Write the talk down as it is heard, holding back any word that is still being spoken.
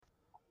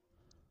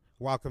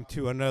Welcome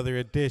to another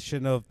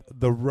edition of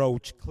the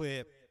Roach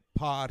Clip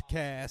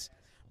Podcast,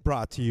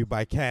 brought to you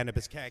by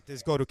Cannabis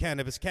Cactus. Go to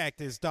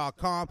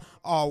cannabiscactus.com,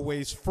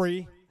 always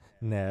free.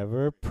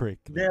 Never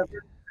prickly.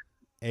 Never.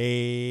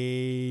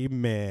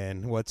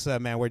 Amen. What's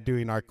up, man? We're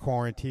doing our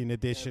quarantine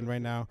edition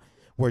right now.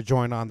 We're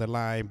joined on the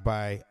line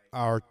by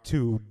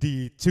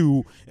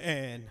R2D2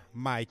 and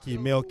Mikey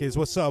Milkis.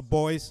 What's up,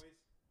 boys?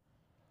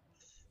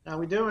 How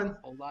we doing?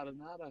 A lot of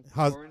nada.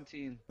 How's-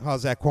 Quarantine.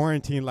 How's that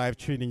quarantine life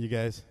treating you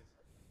guys?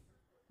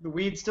 The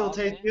weed still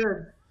tastes man.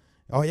 good.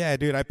 Oh, yeah,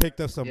 dude. I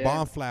picked up some Yeah.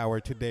 bomb flower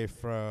today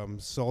from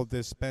Soul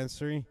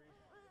Dispensary.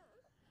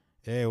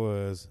 It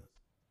was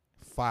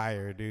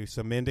fire, dude.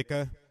 Some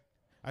indica.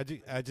 I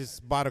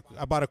just bought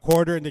a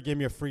quarter and they gave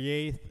me a free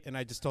eighth, and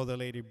I just told the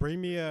lady,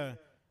 bring me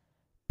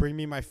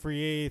my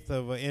free eighth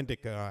of an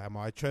indica.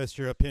 I trust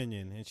your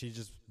opinion, and she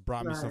just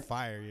brought me some Right.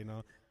 fire. You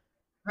know,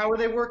 How are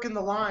they working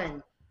the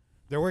line?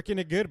 they're working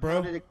it good, How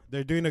bro. did it-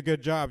 They're doing a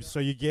good job. So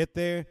you get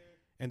there,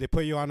 and they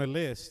put you on a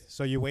list.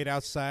 So you wait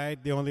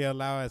outside. They only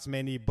allow as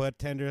many bud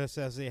tenders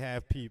as they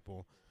have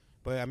people.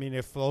 But I mean,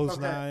 it flows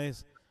Okay.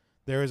 nice.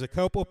 There was a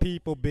couple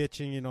people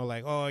bitching, you know,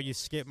 like, oh, you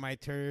skipped my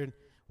turn.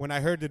 When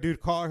I heard the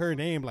dude call her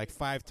name like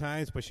 5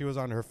 times, but she was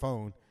on her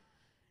phone.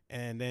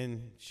 And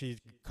then she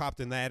copped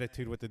an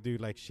attitude with the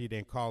dude like she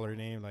didn't call her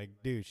name. Like,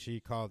 dude,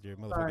 she called your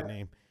motherfucking Right.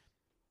 name.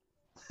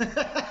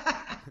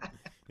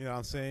 You know what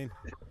I'm saying?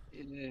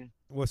 Yeah.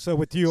 What's up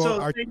with you?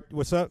 So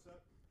What's up?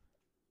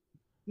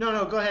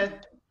 No, go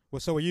ahead.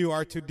 What's up with you,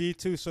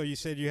 R2D2? So you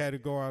said you had to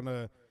go on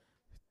a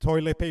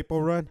toilet paper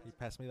run? You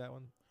pass me that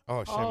one?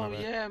 Oh, shit, my Oh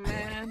bad. yeah,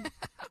 man.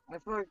 I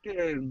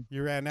fucking.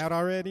 You ran out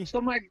already? So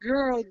my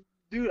girl,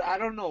 dude, I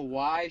don't know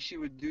why she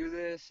would do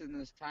this in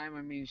this time.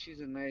 I mean, she's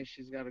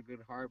she's got a good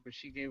heart, but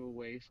she gave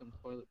away some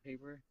toilet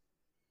paper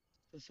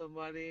to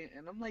somebody,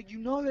 and I'm like,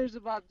 there's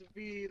about to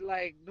be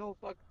like no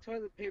fucking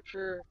toilet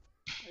paper.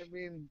 I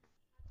mean,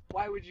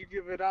 why would you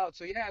give it out?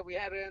 So yeah, we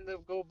had to end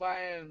up go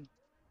buying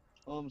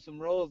some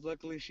rolls.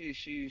 Luckily, she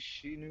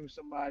knew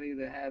somebody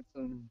that had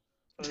some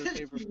toilet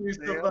paper for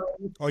sale.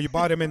 Oh, you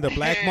bought him in the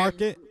black And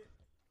market?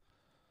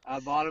 I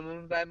bought them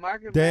in that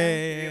market,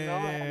 Damn. man.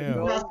 I had to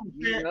go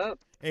meet up,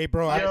 Hey,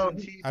 bro, buy Yo, some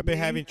TV, I've been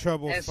having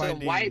trouble and finding.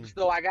 some wipes,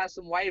 though. I got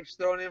some wipes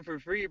thrown in for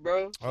free,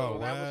 bro. So Oh,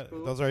 that was what?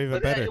 cool. Those are even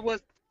But better. it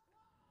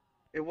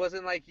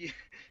wasn't like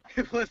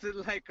it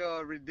wasn't like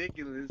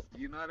ridiculous.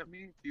 You know what I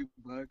mean? Few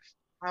bucks.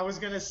 I was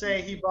gonna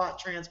say he bought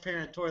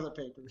transparent toilet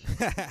paper.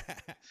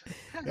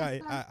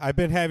 I've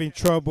been having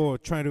trouble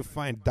trying to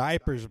find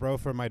diapers, bro,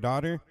 for my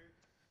daughter.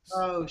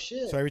 Oh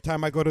shit. So every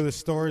time I go to the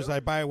stores, I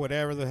buy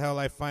whatever the hell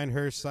I find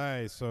her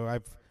size. So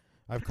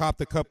I've copped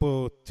a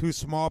couple 2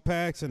 small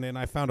packs, and then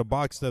I found a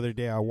box the other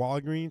day at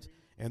Walgreens,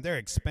 and they're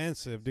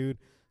expensive, dude.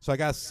 So I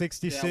got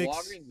 66,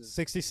 Walgreens is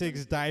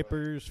 66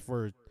 diapers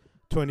for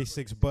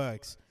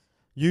 $26.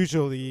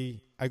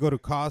 Usually I go to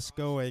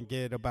Costco and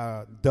get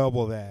about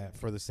double that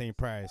for the same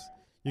price.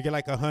 You get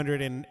like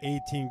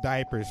 118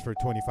 diapers for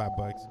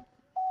 $25.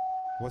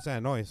 What's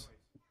that noise?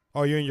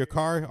 Oh, you're in your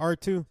car,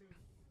 R2?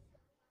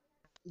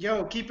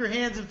 Yo, keep your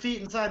hands and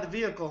feet inside the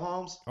vehicle,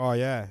 Holmes. Oh,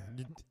 yeah.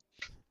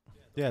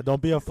 Yeah,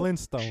 don't be a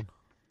Flintstone.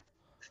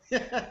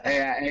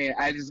 Hey,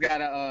 I just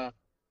gotta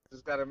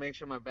make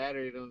sure my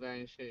battery don't die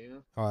and shit. You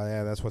know? Oh,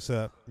 yeah, that's what's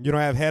up. You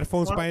don't have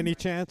headphones What? by any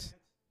chance?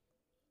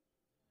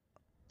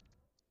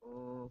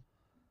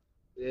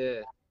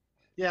 Yeah.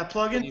 Yeah,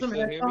 plug in Can you some still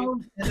hear me?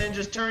 headphones and then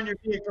just turn your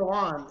vehicle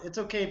on. It's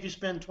okay if you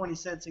spend 20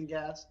 cents in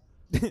gas.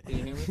 Can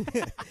you hear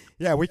me?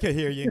 Yeah, we could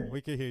hear you.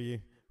 We could hear you.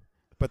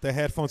 But the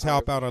headphones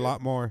help out a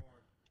lot more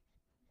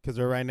because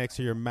they're right next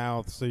to your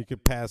mouth, so you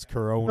could pass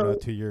Corona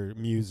to your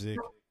music.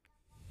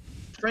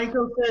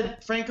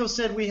 Franco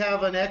said we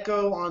have an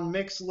echo on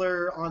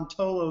Mixler on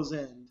Tolo's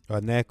end.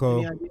 An echo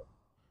Any idea,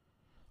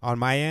 on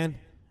my end.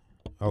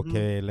 Mm-hmm.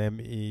 Okay,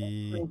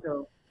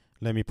 Franco?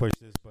 let me push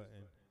this button.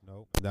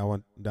 Nope, that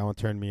one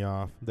turned me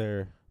off.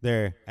 There.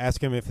 There,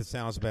 ask him if it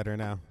sounds better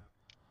now.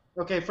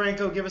 Okay,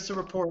 Franco, give us a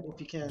report if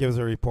you can. Give us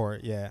a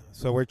report, yeah.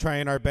 So we're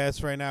trying our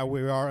best right now.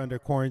 We are under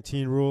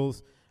quarantine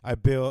rules. I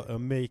built a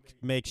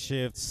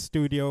makeshift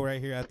studio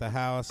right here at the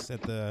house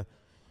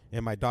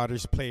in my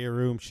daughter's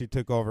playroom. She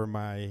took over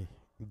my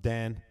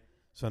den,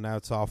 so now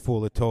it's all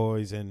full of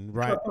toys and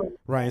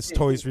Ryan's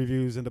toys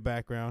reviews in the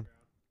background.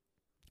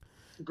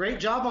 Great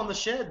job on the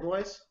shed,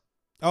 boys.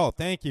 Oh,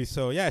 thank you.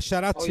 So yeah,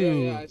 shout out Oh, to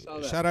yeah, I saw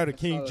that. shout out to I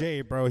saw King that.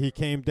 J, bro. He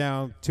came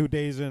down 2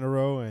 days in a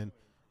row and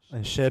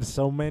And shed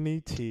so many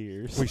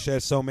tears. we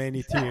shed so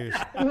many tears.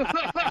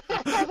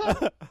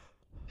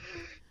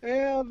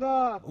 Hell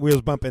no. We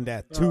was bumping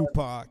that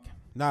Tupac.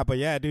 Nah, but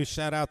yeah, dude,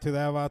 shout out to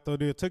that vato,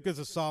 dude. It took us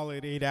a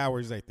solid 8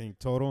 hours, I think,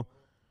 total.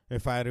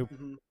 If I had to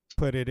Mhm.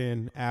 put it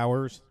in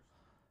hours.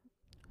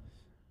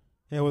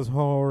 It was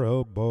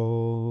horrible.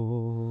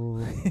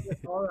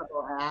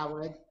 Horrible,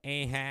 Howard.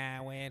 Hey,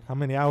 Howard. How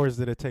many hours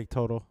did it take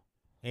total?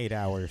 8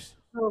 hours.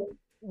 So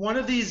one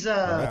of these,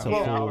 That's a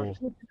well, full- I was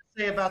going to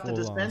say about the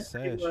full-on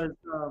dispensary sesh.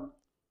 was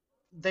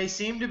they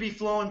seemed to be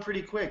flowing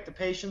pretty quick. The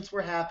patients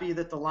were happy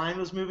that the line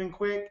was moving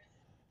quick.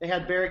 They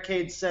had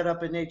barricades set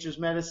up at Nature's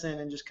Medicine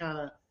and just kind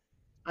of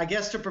I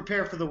guess to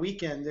prepare for the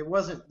weekend. There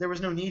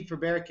was no need for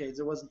barricades.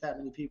 There wasn't that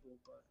many people.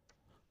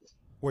 But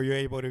Were you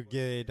able to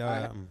get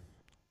I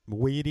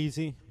weed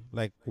easy?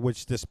 Like,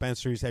 which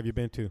dispensaries have you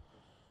been to?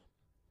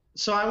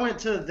 so I went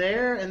to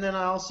there, and then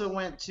I also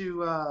went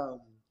to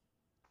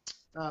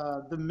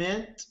the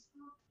Mint,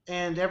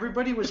 and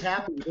everybody was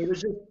happy. It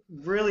was just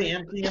really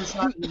empty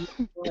inside.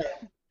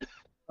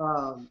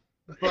 Um,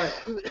 but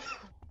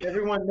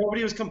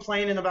nobody was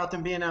complaining about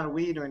them being out of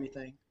weed or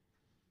anything,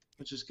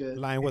 which is good.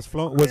 Line was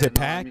flowing. Was yeah, it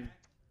no, I packed? mean,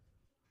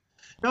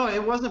 No,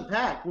 it wasn't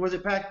packed. Was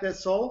it packed that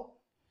sold?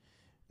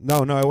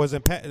 No, it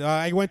wasn't packed.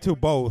 I went to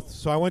both.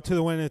 So I went to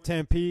the one in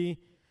Tempe,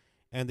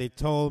 and they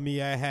told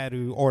me I had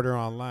to order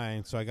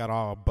online. So I got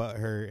all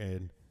butthurt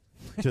and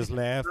just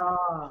left.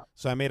 Ah,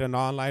 So I made an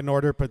online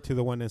order, but to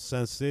the one in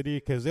Sun City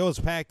because it was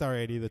packed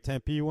already, the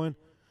Tempe one.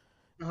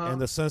 uh-huh. And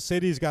the Sun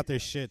City's got their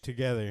shit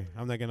together.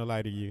 I'm not gonna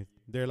lie to you.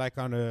 They're like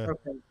Okay.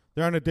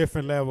 they're on a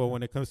different level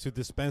when it comes to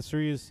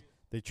dispensaries.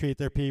 They treat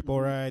their people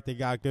right. They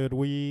got good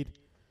weed,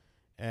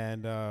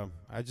 and I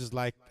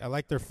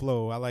like their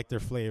flow. I like their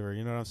flavor.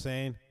 You know what I'm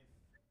saying?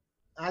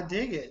 I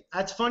dig it.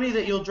 That's funny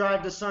that you'll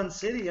drive to Sun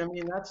City. I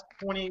mean, that's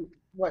 20,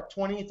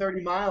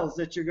 30 miles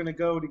that you're going to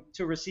go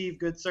to receive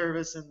good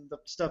service and the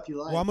stuff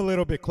you like. Well, I'm a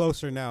little bit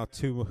closer now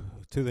to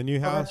the new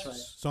Oh, house, that's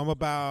right. so I'm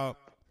about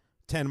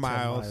 10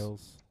 miles, 10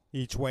 miles.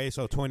 each way,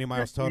 so 20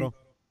 miles total.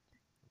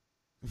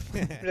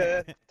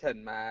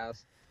 10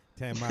 miles.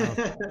 10 miles.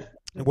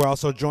 And we're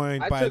also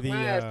joined I by took the.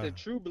 my ass to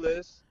True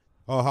Bliss.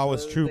 Oh, how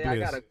was the other True day.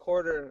 Bliss? I got a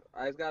quarter.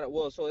 I got it.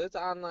 Well, so it's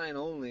online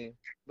only,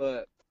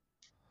 but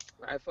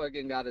I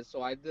fucking got it.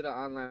 So I did an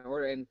online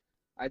order, and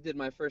I did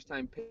my first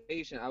time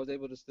patient. I was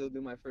able to still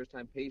do my first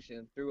time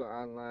patient through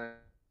online.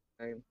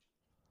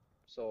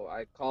 So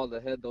I called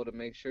ahead though to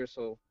make sure.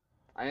 So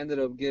I ended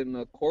up getting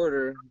a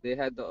quarter. They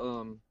had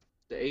the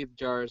eighth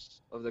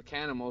jars of the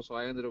Canamo, so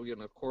I ended up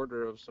getting a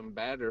quarter of some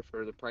batter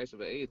for the price of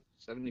an eighth,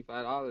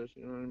 $75.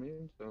 You know what I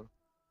mean? So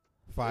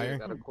yeah, Fire.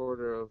 got a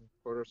quarter of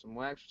some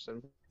wax for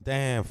 7.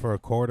 Damn, for a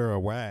quarter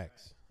of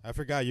wax. I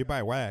forgot you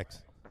buy wax.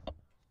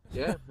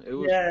 Yeah, it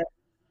was. Yeah,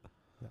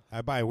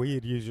 I buy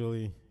weed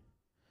usually.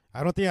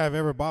 I don't think I've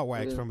ever bought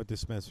wax Yeah. from a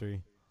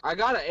dispensary. I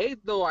got an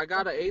eighth though. I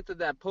got an eighth of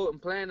that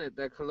Potent Planet,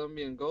 that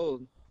Colombian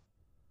Gold.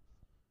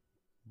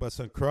 But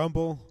some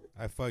crumble,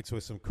 I fucks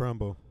with some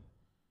crumble.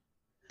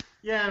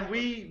 yeah,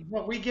 and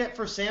what we get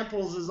for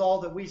samples is all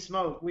that we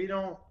smoke.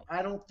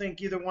 I don't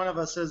think either one of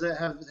us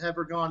have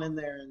ever gone in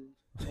there and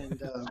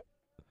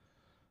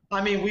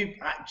I mean,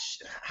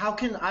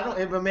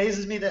 it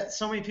amazes me that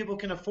so many people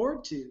can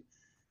afford to.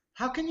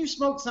 How can you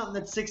smoke something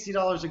that's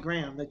 $60 a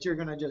gram that you're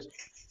going to just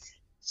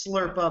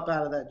slurp up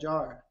out of that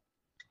jar?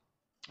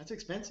 That's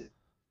expensive.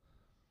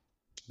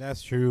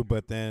 That's true,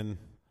 but then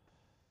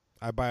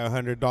I buy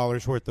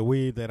 $100 worth of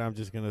weed that I'm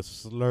just gonna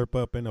slurp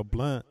up in a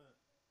blunt.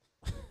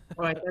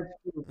 Right, that's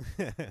true.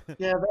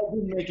 Yeah, that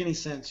didn't make any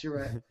sense. You're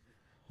right.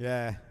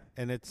 Yeah,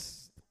 and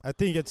I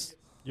think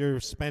you're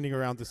spending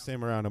around the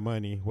same amount of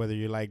money, whether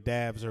you like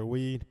dabs or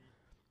weed.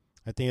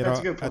 That's a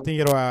good I point.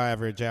 think it'll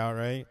average out,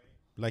 right?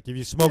 Like if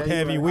you smoke Yeah, you're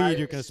heavy right. weed,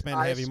 you're gonna spend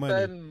heavy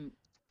money.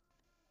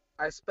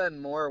 I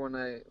spend more when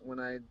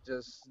I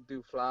just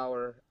do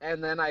flour,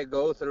 and then I've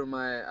gone through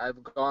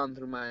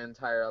my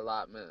entire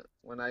allotment.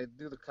 When I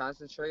do the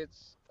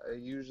concentrates,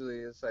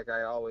 it's like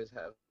I always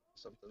have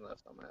something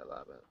left on my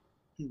allotment.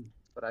 Hmm.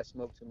 But I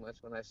smoke too much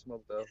when I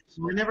smoke I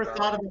the never flour.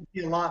 thought about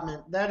the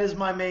allotment. That is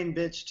my main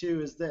bitch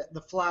too. Is that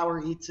the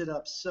flour eats it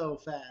up so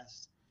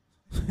fast.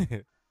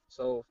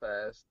 So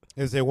fast.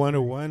 Is it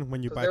 1-to-1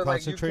 when you 'Cause buy they're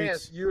like,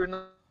 concentrates? you're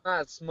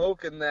not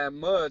smoking that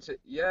much.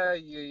 Yeah,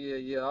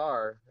 you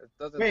are. It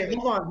doesn't Wait, taste.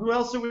 hold on. Who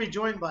else are we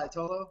joined by,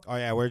 Tolo? Oh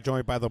yeah, we're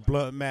joined by the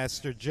Blood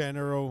Master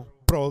General.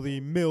 Brody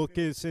Milk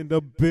is in the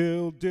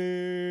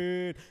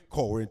building.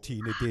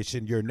 Quarantine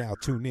edition. You're now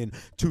tuned in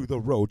to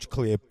the Roach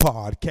Clip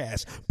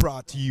podcast,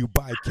 brought to you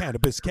by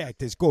Cannabis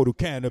Cactus. Go to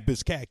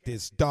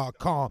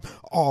cannabiscactus.com.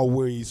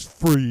 Always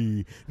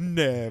free,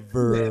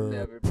 never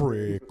Never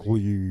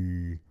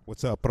prickly.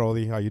 What's up,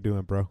 Brody? How you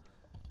doing, bro?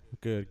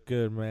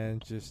 Good,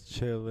 man. Just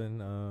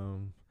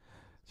chilling.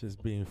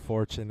 Just being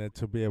fortunate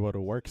to be able to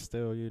work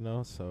still,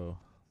 so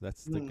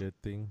that's the Mm.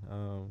 good thing.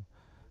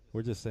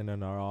 We're just sitting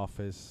in our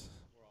office.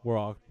 We're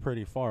all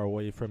pretty far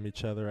away from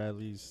each other, at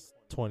least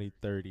 20,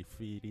 30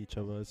 feet each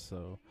of us,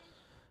 so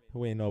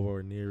we ain't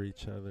nowhere near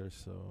each other.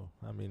 So,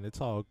 I mean, it's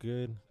all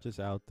good. Just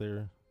out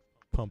there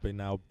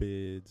pumping out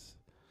bids,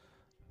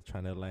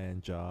 trying to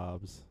land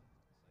jobs.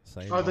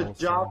 Same Are the old,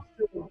 jobs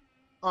still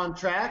on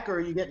track, or are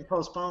you getting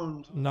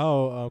postponed?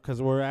 No,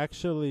 because we're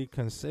actually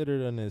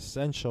considered an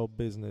essential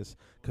business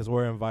because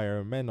we're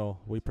environmental.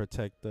 We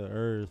protect the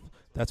earth.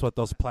 That's what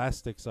those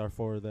plastics are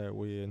for that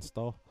we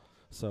install.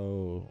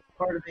 So,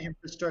 Part of the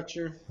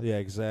infrastructure. yeah,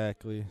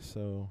 exactly.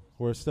 So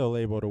we're still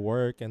able to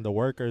work, and the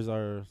workers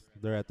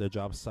they're at their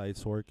job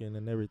sites working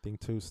and everything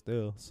too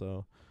still.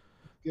 So,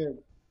 Good.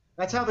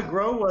 That's how the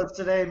grow was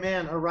today,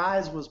 man.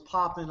 Arise was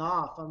popping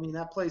off. I mean,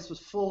 that place was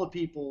full of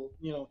people,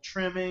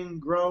 trimming,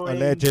 growing.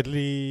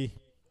 Allegedly.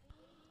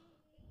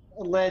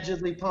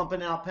 allegedly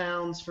pumping out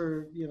pounds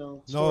for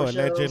No, store shows.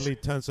 allegedly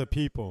tons of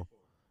people.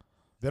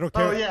 They don't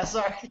care. Oh yeah,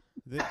 sorry.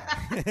 They,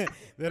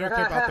 they don't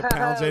care about the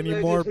pounds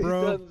anymore, Allegedly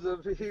bro. tons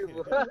of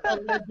people.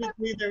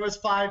 Allegedly, there was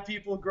 5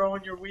 people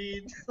growing your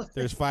weed.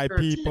 There's 5 Or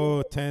 10.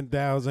 people,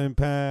 10,000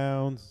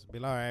 pounds. Be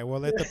like, all right, well,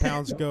 let the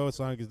pounds go as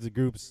long as the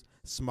group's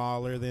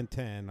smaller than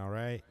 10, all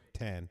right?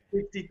 10.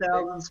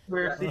 60,000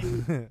 square feet. 8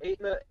 in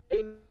the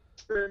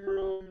trim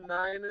room,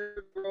 9 in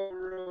the grow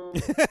room.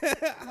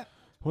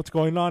 What's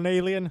going on,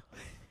 alien?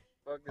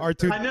 Fucking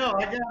R2, I know.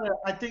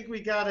 I think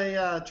we got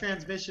a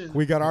transmission.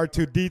 we got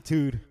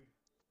R2D2'd.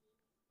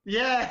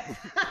 Yeah.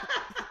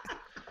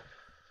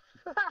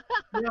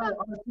 Yo,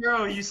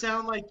 Arturo, you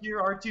sound like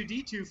you're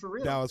R2D2 for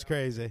real. That was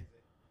crazy.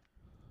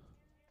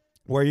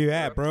 Where you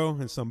at, bro?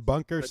 In some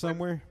bunker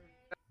somewhere?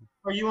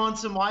 Are you on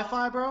some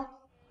Wi-Fi, bro?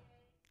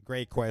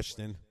 Great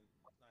question.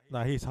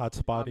 Nah, he's I'm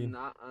hotspotting.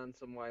 not on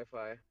some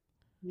Wi-Fi.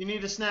 You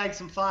need to snag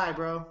some Fi,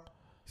 bro.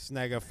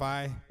 Snag a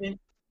fi.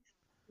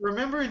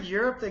 Remember in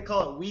Europe they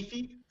call it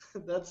Wi-Fi?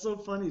 That's so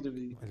funny to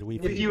me.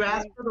 Wi-Fi. If you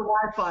ask for the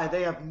Wi-Fi,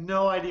 they have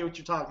no idea what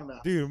you're talking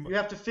about. Dude, You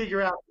have to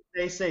figure out if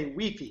they say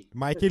Wi-Fi.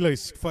 Mikey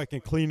looks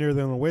fucking cleaner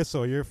than a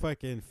whistle. Your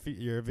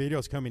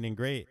video's coming in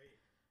great.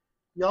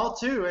 Y'all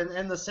too,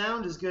 and the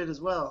sound is good as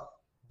well.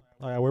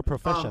 Oh, yeah, we're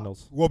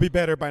professionals. We'll be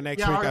better by next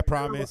Yeah, week, our- I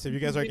promise. If you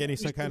guys are getting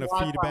some Use kind the of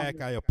Wi-Fi.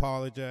 feedback, I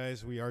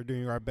apologize. We are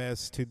doing our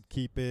best to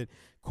keep it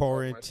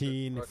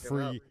quarantine fucking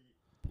free.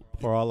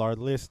 For all our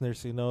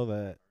listeners,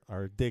 that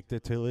are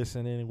addicted to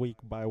listening week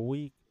by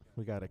week,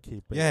 we gotta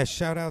keep it. Yeah,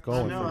 shout out.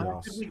 Going I know. for I y'all.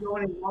 don't think we go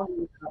any longer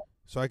with that.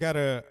 So I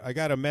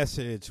got a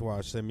message.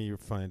 Watch, let me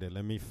find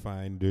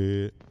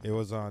it. It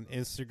was on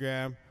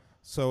Instagram.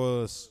 So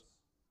it was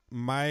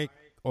Mike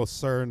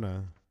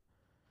Oserna,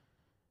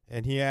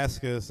 and he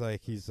asked us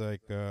he's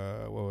like,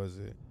 what was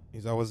it?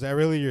 He's like, was that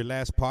really your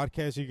last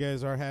podcast you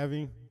guys are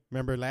having?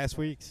 Remember last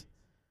week's?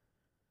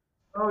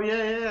 Oh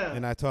yeah.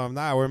 And I told him,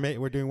 nah,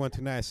 we're doing one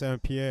tonight, 7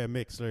 p.m.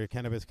 Mixler,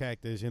 Cannabis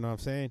Cactus. You know what I'm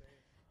saying?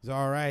 He's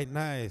all right,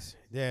 nice.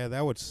 Yeah,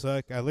 that would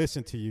suck. I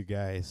listen to you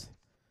guys.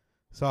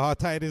 So how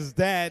tight is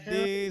that,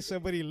 dude?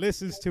 Somebody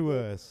listens to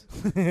us.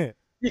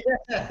 Yeah.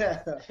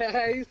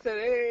 he said,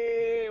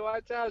 "Hey,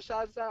 watch out,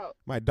 shots out."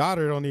 My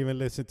daughter don't even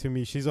listen to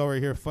me. She's over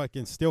here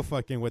still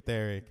fucking with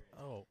Eric.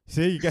 Oh,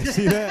 See, you guys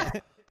see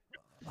that?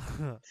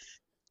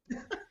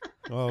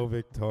 Oh, I'm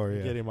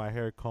Victoria. getting my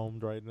hair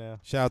combed right now.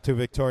 Shout out to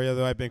Victoria,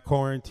 though. I've been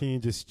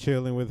quarantined, just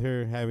chilling with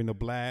her, having a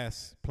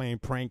blast, playing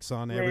pranks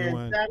on Man,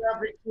 everyone. shout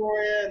out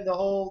Victoria and the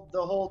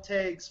whole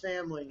Tags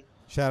family.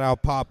 Shout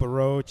out Papa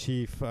Roach.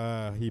 He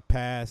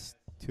passed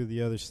to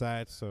the other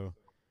side, so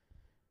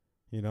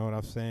you know what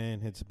I'm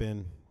saying. It's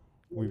been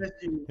We miss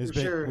you, it's for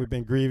been sure. we've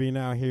been grieving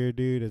out here,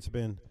 dude. It's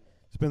been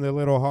a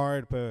little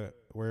hard, but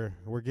we're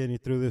getting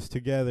through this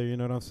together. You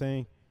know what I'm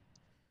saying?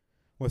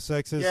 What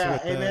sucks is Yeah,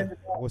 amen.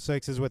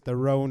 with the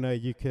Rona,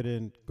 you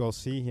couldn't go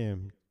see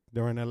him.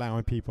 They weren't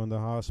allowing people in the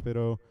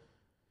hospital.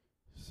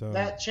 So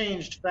That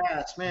changed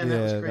fast, man. yeah,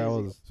 that was crazy. that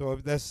was. So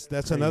that's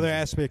Crazy. another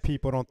aspect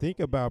people don't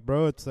think about,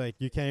 bro. It's like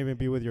you can't even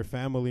be with your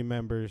family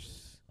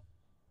members.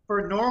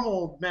 For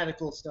normal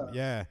medical stuff.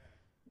 Yeah,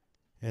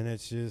 and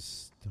it's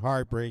just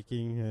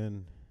heartbreaking,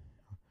 and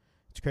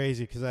it's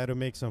crazy because I had to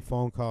make some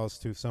phone calls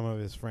to some of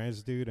his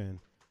friends, dude, and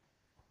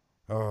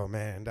oh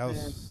man, that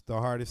was the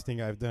hardest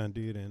thing I've done,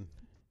 dude, and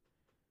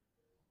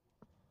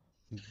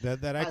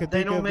that I could They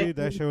think don't of, make dude.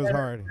 That me shit was better.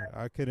 hard.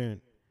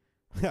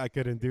 I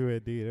couldn't do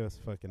it, dude. It was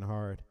fucking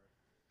hard.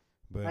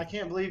 I But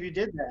can't believe you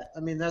did that. I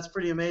mean, that's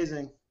pretty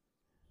amazing.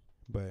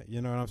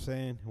 you know what I'm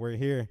saying? We're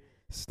here,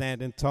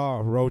 standing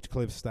tall, Roach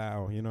Cliff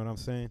style. You know what I'm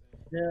saying?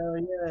 Hell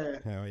yeah.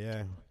 Hell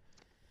yeah.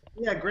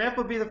 Yeah,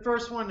 Grandpa be the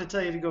first one to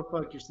tell you to go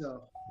fuck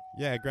yourself.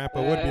 Yeah,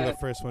 Grandpa would be the Yeah.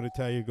 first one to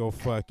tell you go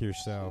fuck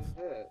yourself.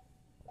 Yeah.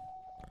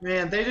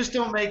 Man, they just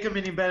don't make him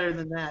any better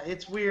than that.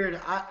 It's weird.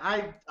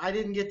 I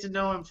didn't get to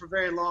know him for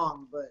very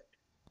long, but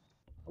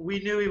we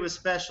knew he was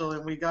special,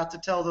 and we got to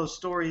tell those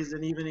stories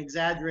and even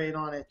exaggerate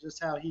on it,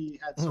 just how he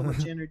had so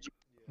much energy.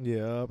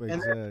 Yeah, then-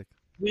 exactly.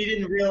 We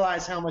didn't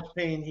realize how much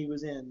pain he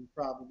was in,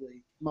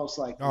 probably, most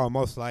likely. Oh,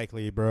 most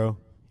likely, bro.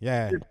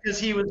 Yeah. Because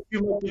he was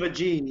too much of a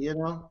G, you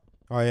know?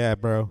 Oh yeah,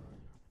 bro.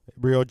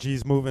 Real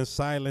G's move in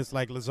silence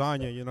like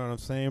lasagna. You know what I'm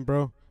saying,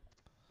 bro?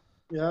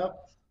 Yep.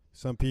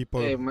 Some people.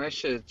 Hey, my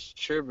shit's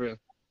tripping.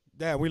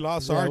 Yeah, we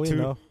lost Yeah, we R2.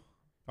 know.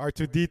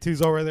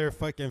 R2D2's over there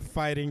fucking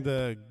fighting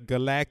the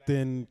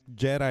Galactan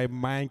Jedi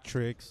mind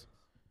tricks.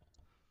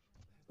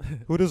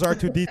 Who does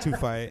R2D2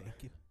 fight?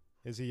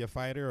 Is he a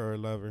fighter or a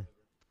lover?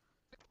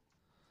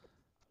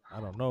 I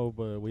don't know,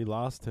 but we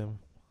lost him.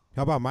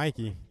 How about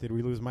Mikey? Did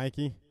we lose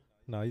Mikey?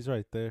 No, he's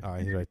right there. Oh,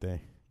 he's right there.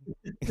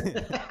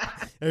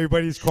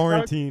 Everybody's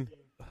quarantined.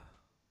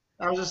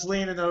 I was just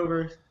leaning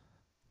over.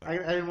 I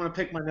didn't want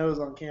to pick my nose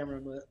on camera,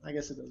 but I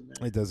guess it doesn't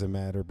matter. It doesn't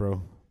matter,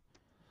 bro.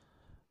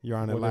 You're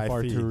on a What if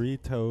live feed.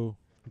 Arturito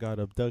got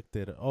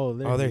abducted? Oh,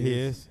 there, Oh, there he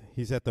is.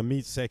 He's at the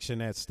meat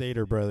section at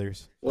Stater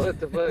Brothers. What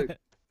the fuck?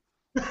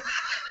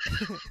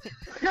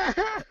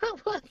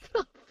 What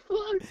the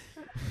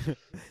fuck?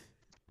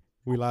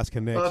 We lost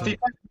Well, if connection. you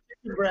got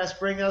chicken breast,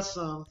 bring us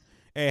some.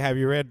 Hey, have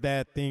you read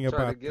that thing Trying to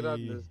about get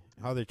on this.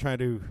 how they're trying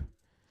to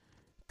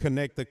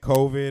connect the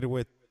COVID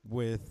with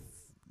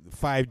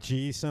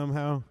 5G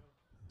somehow?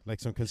 Like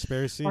some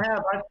conspiracy? I've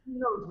seen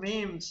those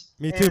memes.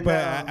 Me too, and,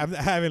 but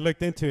I haven't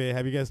looked into it.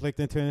 Have you guys looked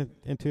into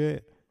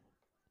it?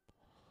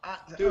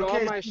 Dude, all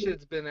okay, my so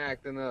shit's been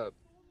acting up.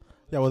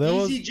 Yeah, well, there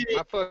was. ECJ,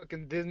 My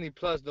fucking Disney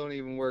Plus don't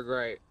even work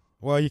right.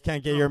 Well, you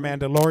can't get your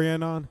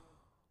Mandalorian on.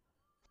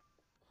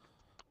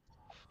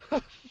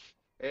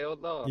 Hell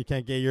no. You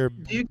can't get your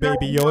you guys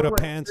Baby know Yoda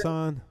what- pants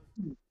on.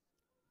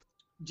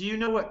 do you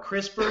know what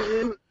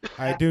CRISPR is?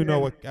 I do know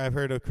what I've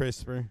heard of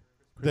CRISPR,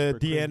 the CRISPR,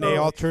 DNA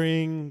So-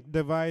 altering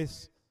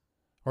device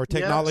or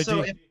technology.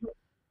 Yeah, so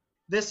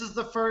this is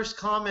the first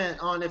comment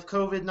on if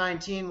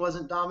COVID-19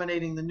 wasn't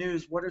dominating the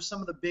news. What are some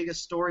of the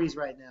biggest stories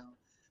right now?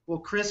 Well,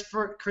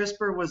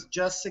 CRISPR was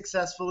just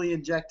successfully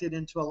injected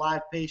into a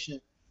live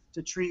patient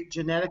to treat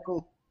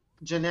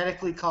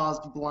genetically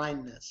caused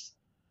blindness.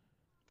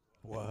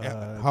 What?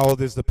 How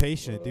old is the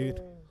patient,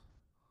 dude?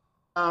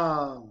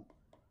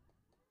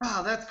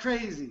 Wow, that's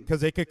crazy.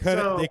 Because they could cut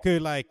So- it. They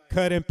could like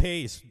cut and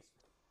paste,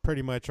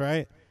 pretty much,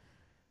 right?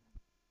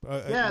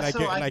 Yeah, like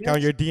so I like guess-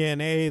 on your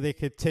DNA, they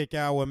could take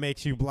out what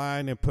makes you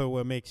blind and put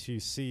what makes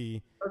you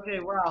see. Okay,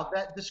 wow,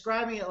 that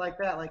describing it like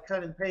that, like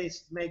cut and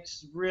paste,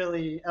 makes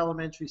really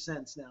elementary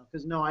sense now.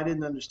 Because no, I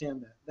didn't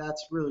understand that.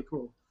 That's really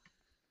cool.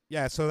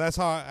 Yeah, so that's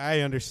how I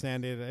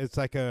understand it. It's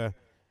like a,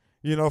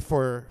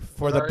 for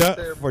But the aren't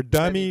there for many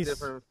dummies,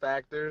 different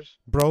factors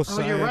bro. Oh,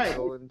 Science. you're right.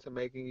 go into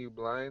making you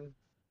blind.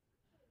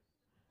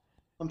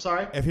 I'm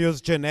sorry. If he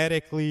was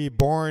genetically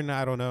born,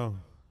 I don't know.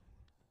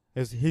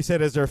 He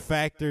said, is there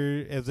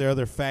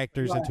other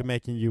factors Right. into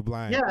making you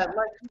blind? Yeah, like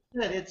you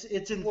said,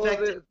 it's Well,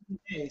 infected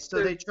DNA, so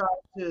there- they try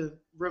to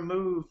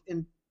remove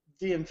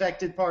the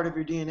infected part of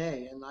your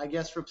DNA, and I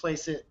guess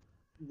replace it,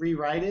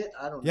 rewrite it.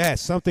 I don't know. Yeah,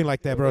 something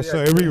like that, bro. Yeah,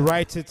 So it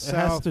rewrites It has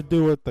itself. to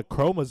do with the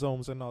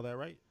chromosomes and all that,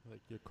 right?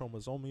 Like your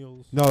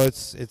chromosomials. No,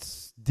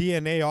 it's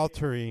DNA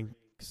altering.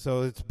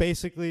 So it's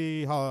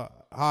basically how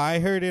I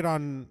heard it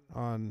on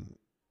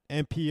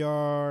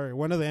NPR,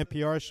 one of the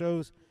NPR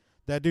shows.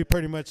 That dude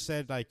pretty much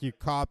said like you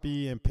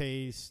copy and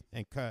paste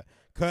and cut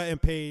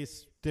and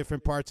paste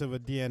different parts of a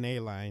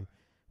DNA line,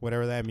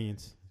 whatever that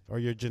means, or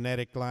your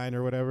genetic line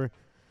or whatever.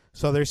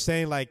 So they're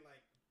saying like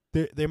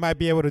they might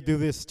be able to do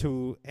this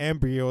to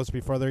embryos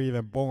before they're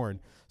even born.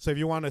 So if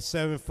you want a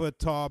 7-foot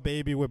tall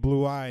baby with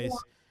blue eyes,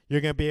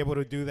 you're gonna be able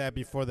to do that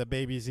before the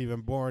baby's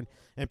even born.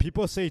 And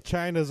people say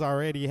China's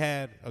already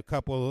had a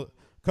couple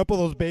of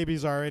those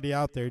babies already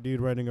out there, dude,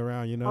 running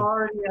around.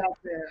 Already out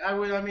there.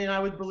 I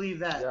would believe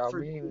that. Yeah, I for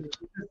mean-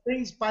 because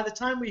things, by the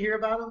time we hear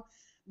about them,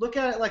 look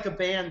at it like a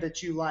band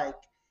that you like.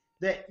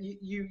 That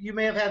you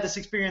may have had this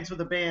experience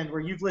with a band where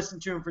you've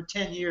listened to them for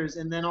 10 years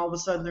and then all of a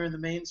sudden they're in the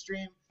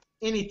mainstream.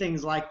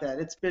 Anything's like that.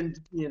 It's been,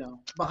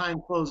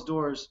 behind closed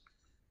doors.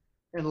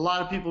 And a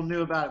lot of people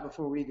knew about it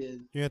before we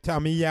did. You gonna tell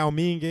me Yao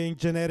Ming getting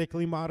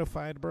genetically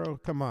modified, bro?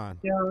 Come on.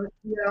 Yeah,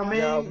 I mean,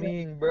 Yeah, I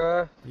mean,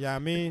 bruh. Yeah, I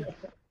mean,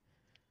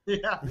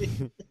 yeah.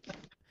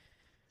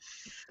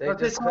 They But just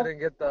this- couldn't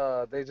get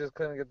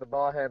the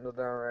ball handle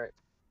down right.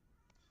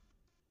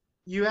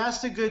 You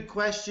asked a good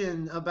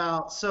question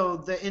about, so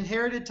the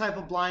inherited type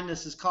of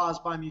blindness is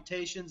caused by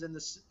mutations in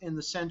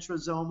the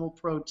centrosomal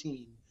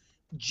protein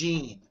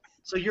gene.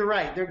 So you're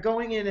right. They're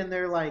going in and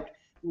they're like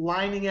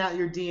lining out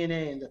your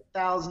DNA into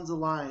thousands of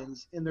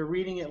lines, and they're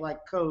reading it like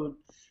code,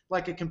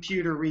 like a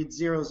computer reads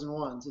zeros and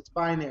ones. It's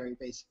binary,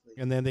 basically.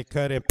 and then they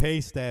cut and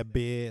paste that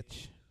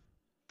bitch.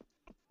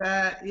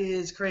 That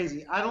is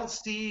crazy. I don't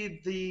see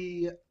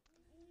the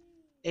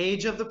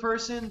age of the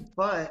person,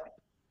 but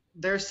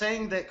they're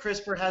saying that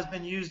CRISPR has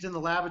been used in the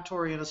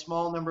laboratory in a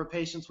small number of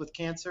patients with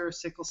cancer,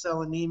 sickle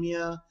cell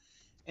anemia,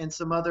 and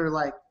some other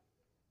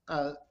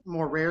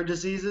more rare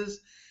diseases,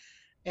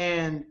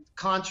 and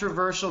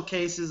controversial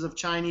cases of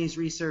Chinese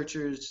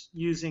researchers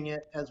using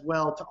it as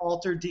well to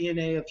alter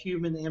DNA of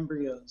human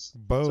embryos.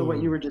 Boom. So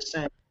what you were just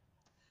saying,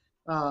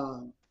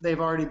 they've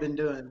already been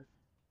doing.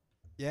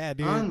 Yeah,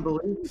 dude.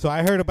 Unbelievable. So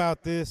I heard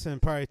about this in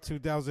probably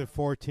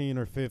 2014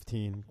 or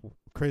 15.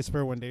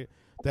 CRISPR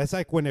that's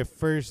like when they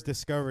first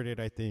discovered it,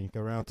 I think,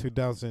 around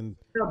 2000.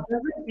 Now,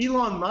 doesn't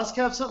Elon Musk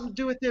have something to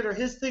do with it, or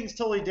his thing's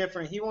totally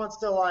different? He wants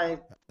to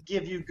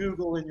give you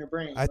Google in your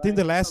brain. I think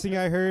the last thing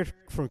I heard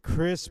from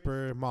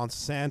CRISPR,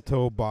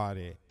 Monsanto bought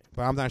it,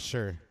 but I'm not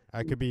sure.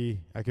 I could be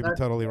That's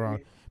totally wrong.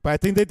 crazy. But I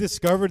think they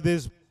discovered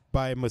this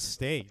by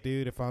mistake,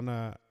 dude. If I'm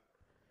not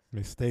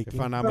Mistaken.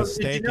 Did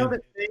you know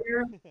that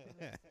Bayer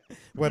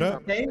What up?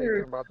 I'm mistaken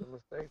Bayer- about the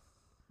mistake.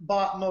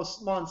 bought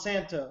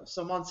Monsanto?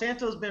 So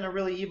Monsanto's been a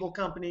really evil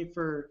company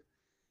for.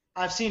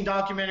 I've seen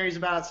documentaries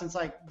about it since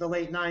the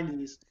late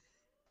 '90s.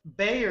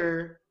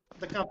 Bayer,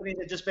 the company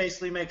that just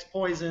basically makes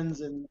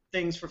poisons and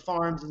things for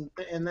farms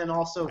and then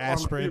also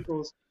Aspirin.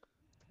 pharmaceuticals,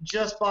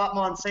 just bought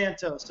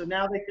Monsanto. So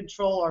now they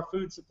control our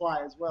food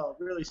supply as well.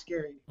 Really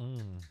scary.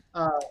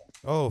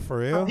 Oh, for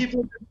real?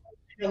 People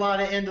do a lot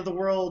of end of the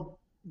world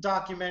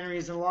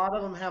documentaries, and a lot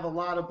of them have a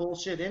lot of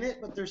bullshit in it,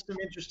 but there's some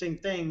interesting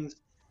things.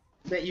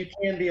 that you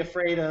can be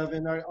afraid of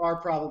and are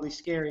probably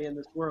scary in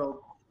this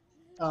world.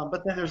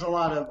 But then there's a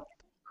lot of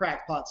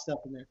crackpot stuff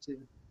in there too.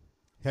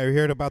 Have you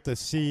heard about the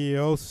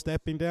CEO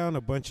stepping down?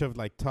 A bunch of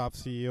like top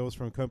CEOs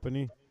from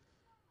company.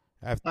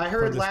 I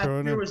heard last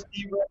year was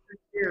the record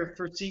year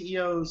for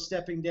CEOs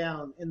stepping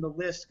down, and the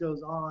list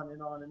goes on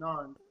and on and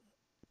on.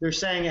 They're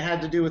saying it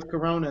had to do with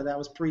Corona. That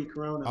was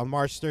pre-Corona. On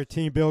March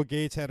 13, Bill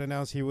Gates had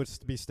announced he would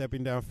be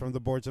stepping down from the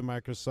boards of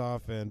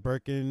Microsoft, and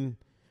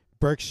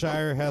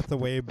Berkshire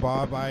Hathaway,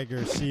 Bob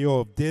Iger,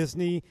 CEO of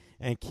Disney,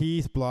 and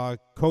Keith Block,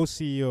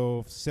 co-CEO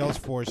of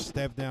Salesforce,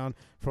 stepped down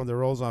from the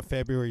roles on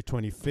February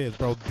 25th.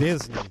 Bro,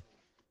 Disney.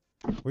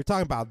 We're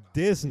talking about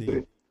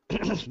Disney.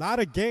 Not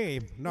a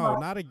game. No,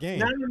 not a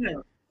game.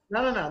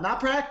 No, not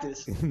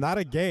practice. Not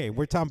a game.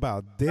 We're talking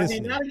about Disney. I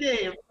mean, not a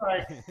game.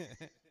 Right.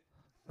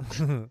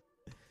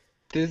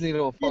 Disney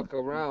don't fuck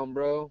around,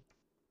 bro.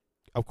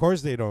 Of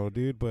course they don't,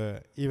 dude.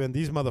 But even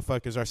these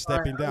motherfuckers are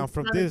stepping down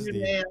from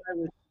Disney.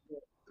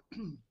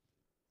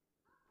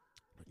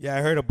 Yeah,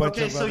 I heard a bunch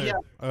of other.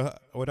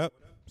 What up?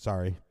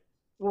 Sorry.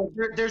 Well,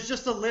 there's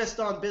just a list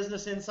on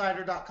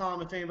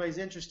BusinessInsider.com. If anybody's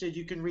interested,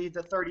 you can read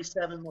the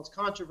 37 most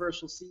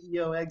controversial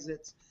CEO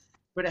exits.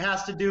 But it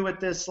has to do with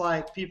this,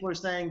 like, people are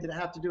saying, did it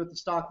have to do with the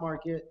stock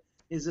market?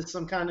 Is it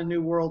some kind of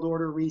new world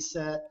order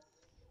reset?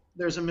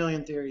 There's a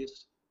million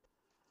theories.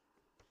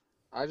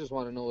 I just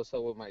want to know what's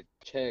up with my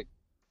check.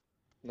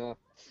 No.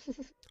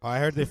 I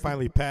heard they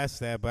finally passed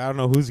that, but I don't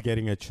know who's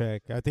getting a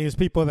check. I think it's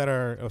people that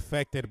are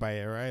affected by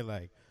it, right?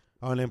 Like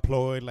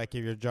unemployed, like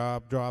if your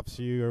job drops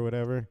you or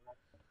whatever.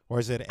 Or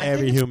is it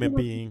every human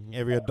being,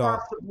 every adult?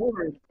 Across the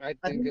board. I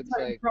think it's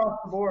like across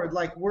the board.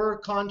 Like we're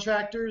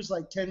contractors,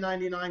 like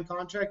 1099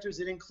 contractors.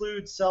 It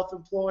includes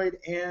self-employed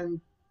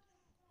and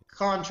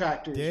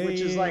contractors,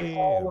 which is like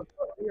all of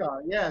what we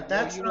are. Yeah,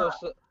 that's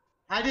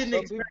I didn't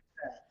expect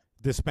that.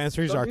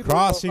 Dispensaries are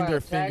crossing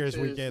their fingers.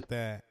 We get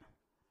that.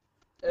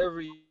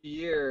 Every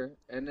year,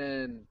 and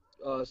then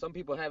some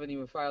people haven't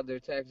even filed their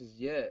taxes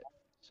yet.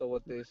 So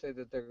what they say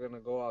that they're gonna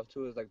go off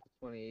to is like the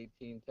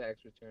 2018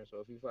 tax return. So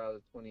if you file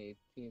the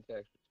 2018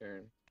 tax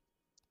return,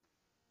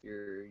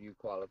 you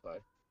qualify.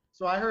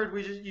 So I heard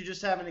you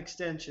just have an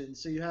extension.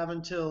 So you have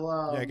until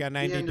I got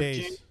 90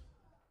 days.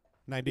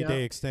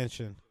 90-day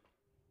extension.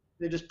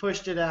 They just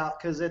pushed it out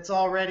because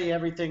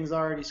everything's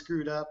already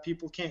screwed up.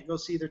 People can't go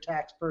see their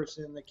tax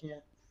person. They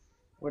can't,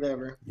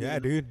 whatever. Yeah,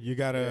 dude, you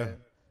gotta. Yeah.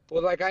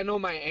 Well, like I know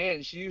my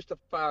aunt, she used to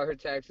file her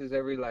taxes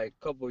every like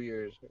couple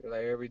years,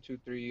 like every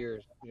 2-3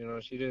 years. You know,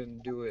 she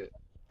didn't do it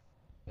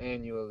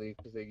annually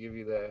because they give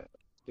you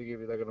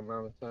like an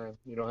amount of time.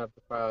 You don't have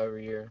to file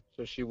every year.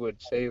 So she would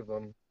save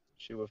them.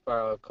 She would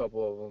file a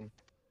couple of them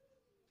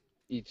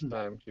each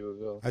time she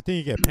would go. I think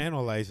you get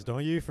penalized,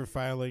 don't you, for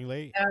filing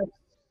late?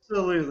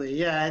 Absolutely,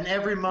 yeah, and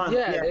every month.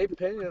 Yeah, they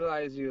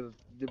penalize you,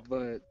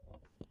 but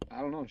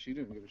I don't know. She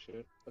didn't give a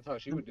shit. That's how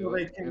she would do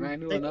it. And I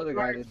knew another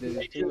guy that did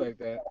it too like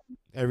that.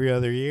 Every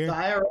other year? The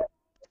IRS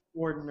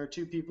warden are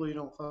two people you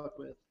don't fuck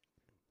with.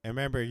 And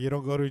remember, you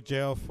don't go to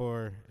jail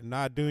for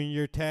not doing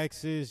your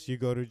taxes. You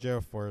go to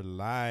jail for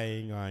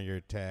lying on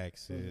your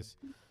taxes.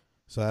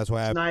 So that's what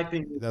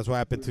happened. That's what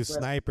happened to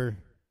Sniper.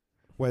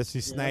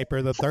 Wesley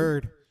Sniper the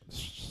third.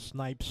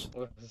 Snipes.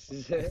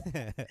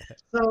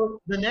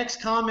 So the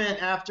next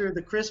comment after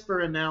the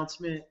CRISPR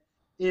announcement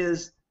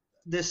is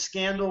this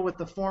scandal with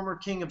the former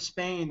king of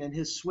Spain and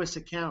his Swiss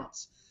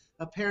accounts.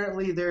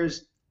 Apparently,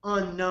 there's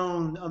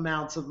unknown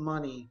amounts of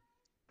money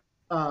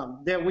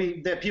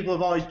that people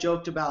have always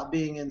joked about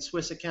being in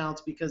Swiss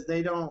accounts because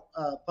they don't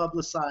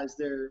publicize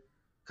their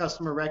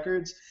customer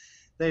records.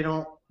 They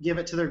don't give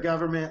it to their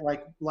government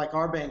like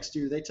our banks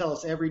do. They tell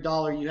us every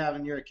dollar you have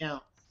in your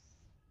account.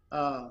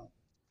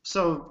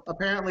 So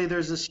apparently,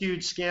 there's this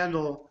huge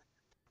scandal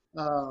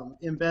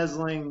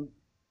embezzling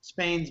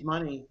Spain's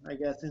money, I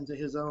guess, into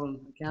his own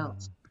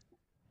accounts.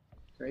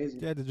 Crazy.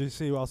 Yeah, did you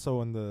see also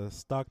when the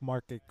stock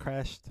market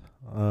crashed?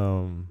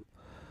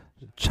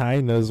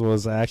 China's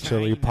was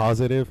actually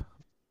positive.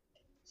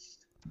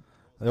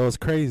 It was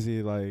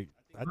crazy. Like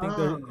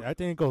I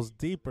think it goes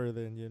deeper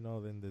than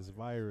than this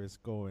virus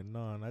going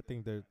on. I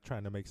think they're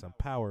trying to make some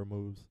power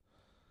moves.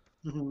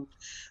 Mm-hmm.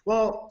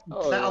 Well, a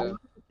lot of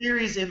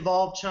theories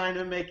involve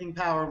China making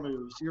power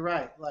moves. You're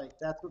right. Like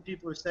that's what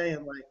people are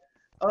saying. Like,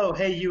 oh,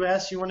 hey,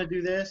 U.S., you want to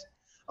do this?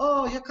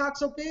 Oh, your cock's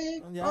so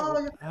big.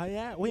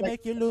 Yeah, we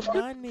make you lose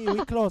money.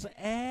 We close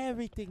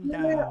everything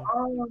down.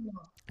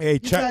 Hey,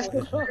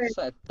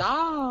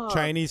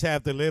 Chinese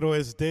have the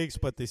littlest dicks,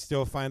 but they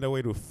still find a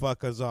way to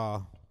fuck us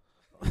all.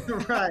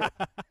 Right.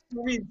 I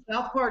mean,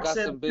 South Park got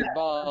said some big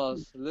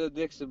balls, little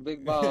dicks and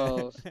big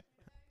balls.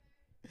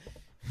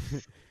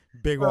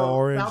 Big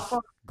orange,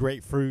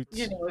 grapefruits.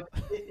 You know,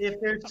 if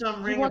there's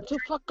some ring. You want to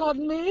fuck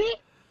on me?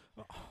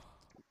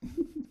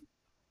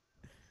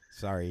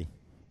 Sorry.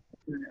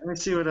 Let me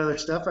see what other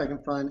stuff I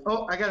can find.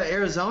 Oh, I got an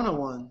Arizona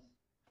one.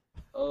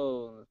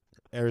 Oh.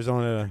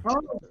 Arizona.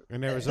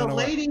 In Arizona. The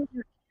lady.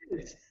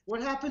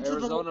 What happened to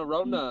Arizona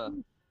Rona?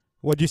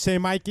 What'd you say,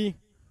 Mikey?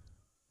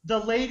 The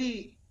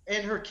lady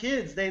and her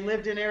kids, they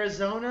lived in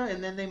Arizona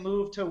and then they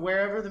moved to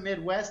wherever the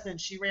Midwest, and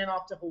she ran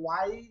off to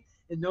Hawaii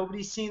and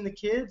nobody's seen the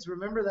kids.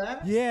 Remember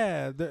that?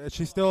 Yeah,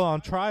 she's still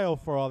on trial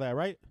for all that,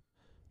 right?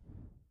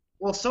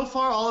 Well, so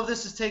far all of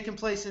this has taken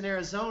place in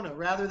Arizona.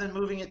 Rather than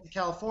moving it to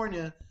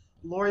California,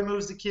 Lori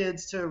moves the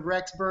kids to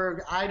Rexburg,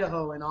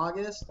 Idaho in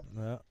August,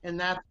 Yeah. and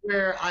that's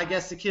where I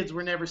guess the kids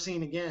were never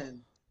seen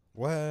again.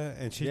 What?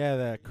 And she Yeah,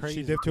 that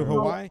crazy. she lived to girl.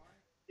 Hawaii.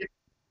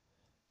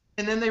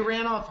 And then they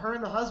ran off. Her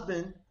and the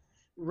husband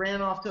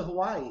ran off to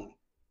Hawaii.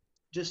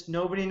 Just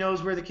nobody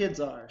knows where the kids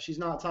are. She's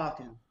not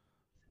talking.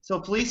 So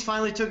police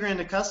finally took her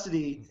into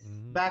custody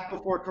Mhm. back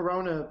before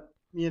Corona.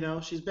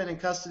 She's been in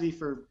custody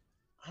for,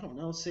 I don't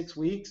know, 6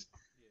 weeks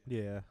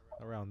Yeah,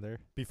 around there.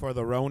 Before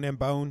the Ronin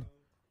bone.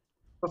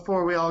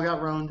 before we all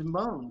got roaned and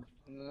boned.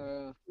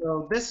 Uh,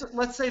 So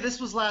let's say this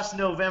was last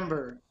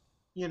November.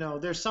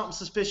 There's something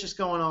suspicious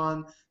going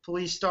on.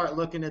 Police start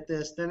looking at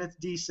this. Then it's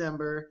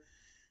December.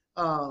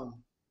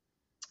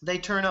 They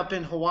turn up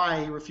in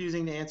Hawaii,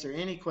 refusing to answer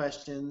any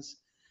questions.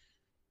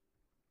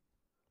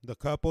 The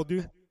couple,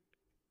 dude.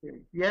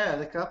 Yeah,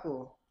 the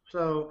couple.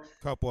 So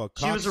Couple of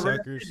she was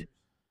cocksuckers. arrested.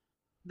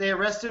 They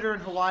arrested her in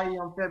Hawaii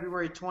on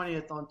February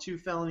 20th on 2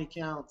 felony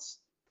counts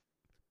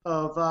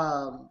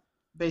of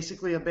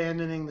basically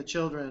abandoning the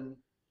children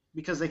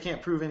because they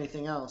can't prove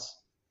anything else.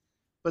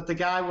 But the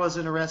guy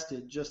wasn't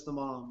arrested, just the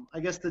mom. I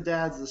guess the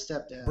dad's the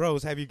stepdad.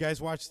 Bros, have you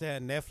guys watched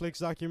that Netflix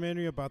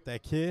documentary about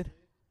that kid?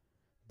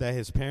 That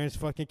his parents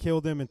fucking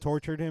killed him and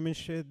tortured him and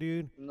shit,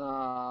 dude?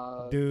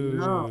 nah. Dude,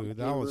 No.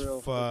 that was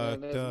Gabriel,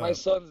 fucked man, up. my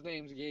son's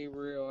name's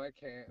Gabriel. I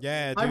can't.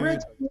 Yeah, I dude. read.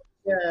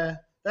 Yeah,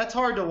 that's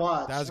hard to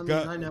watch. That's I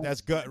gut. know. That's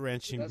gut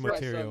wrenching That's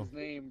material. my son's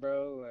name,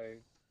 bro.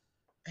 Like,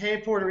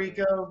 Hey, Puerto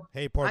Rico.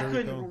 Hey, Puerto I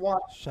couldn't Rico.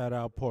 watch. Shout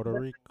out Puerto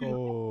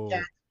Rico.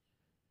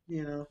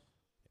 Yeah.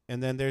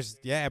 And then there's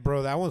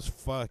bro, that one's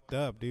fucked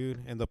up,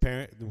 dude. And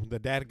the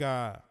dad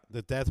got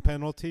the death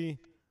penalty.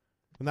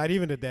 Not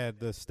even the dad,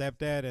 the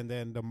stepdad, and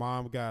then the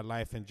mom got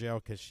life in jail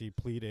because she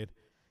pleaded,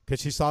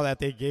 because she saw that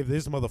they gave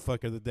this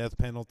motherfucker the death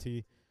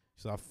penalty.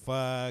 So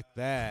fuck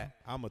that,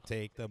 I'm gonna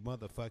take the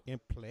motherfucking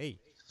plate.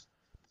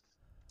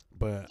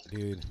 But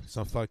dude,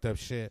 some fucked up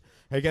shit.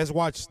 Hey, you guys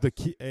watch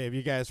if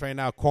you guys right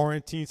now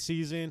quarantine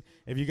season,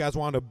 if you guys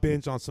want to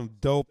binge on some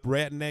dope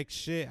redneck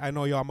shit, I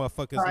know y'all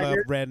motherfuckers love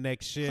Tiger.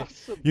 redneck shit.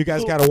 You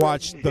guys gotta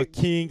watch the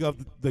King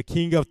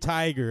of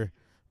Tiger,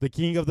 the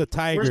King of the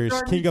Tigers,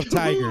 starting King of to-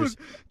 Tigers.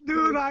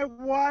 dude, I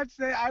watched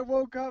it. I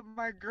woke up,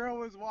 my girl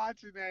was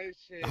watching that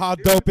shit. How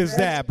dude. dope is That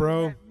that, shit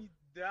bro? had me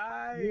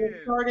dying.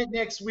 We'll start it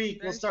next week.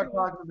 We'll That start shit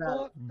was talking about it.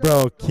 fucked Bro,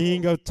 up,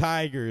 King of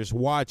Tigers,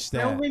 watch I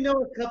that. only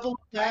know a couple of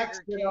facts,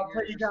 Tiger but King I'll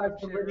tell or you guys some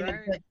from shit, living in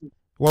right? Texas.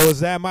 What was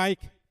that, Mike?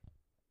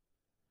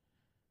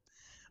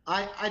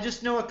 I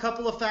just know a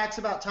couple of facts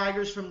about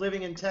tigers from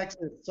living in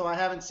Texas, so I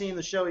haven't seen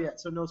the show yet,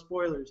 so no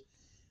spoilers.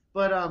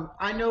 But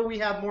I know we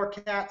have more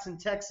cats in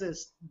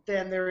Texas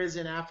than there is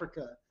in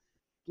Africa,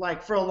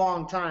 like for a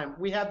long time.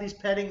 We have these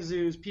petting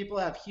zoos. People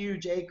have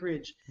huge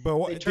acreage. But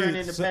what, They turn dude,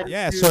 into so, petting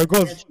yeah, zoos so and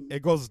ranches.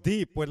 it goes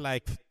deep with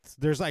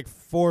there's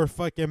 4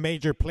 fucking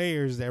major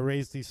players that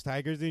raise these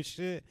tigers and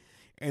shit.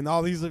 And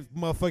all these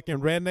motherfucking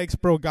rednecks,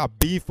 bro, got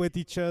beef with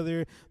each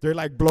other. They're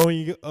like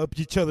blowing up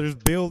each other's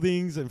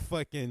buildings and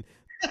fucking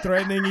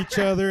threatening each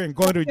other and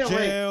going to Yeah, wait.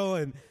 jail.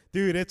 And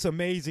dude, it's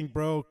amazing,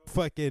 bro.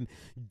 Fucking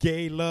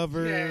gay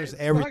lovers,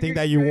 it's everything fucking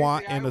that you crazy.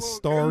 want I in a woke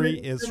story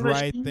up- is The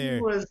right Machine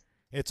there. Was,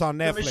 It's on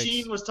the Netflix.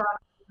 Machine was talking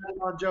about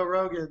it on Joe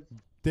Rogan.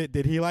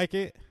 Did he like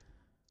it?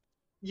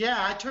 Yeah,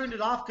 I turned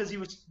it off because he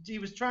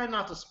was trying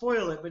not to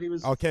spoil it, but he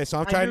was. Okay,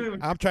 so I knew it was-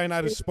 I'm trying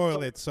not to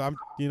spoil it. So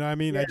you know what I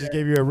mean? I Yeah. just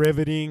gave you a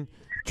riveting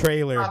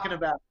trailer. All talking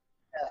about.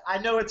 Yeah, I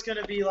know it's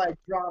gonna be like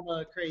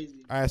drama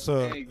crazy. right,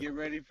 so Hey, get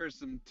ready for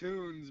some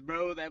tunes,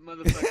 bro. That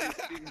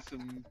motherfucker's speaking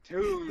some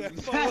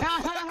tunes.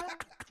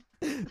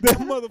 that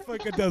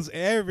motherfucker does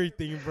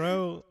everything,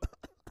 bro.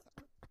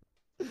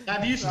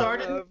 Have you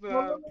started?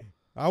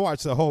 I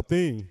watched the whole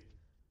thing.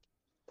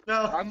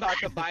 No. I'm about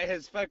to buy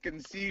his fucking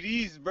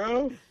CDs,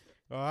 bro.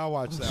 Oh, I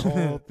watched that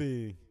whole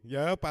thing.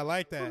 Yep, I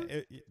like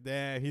that.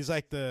 Yeah, he's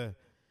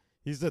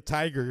the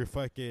tiger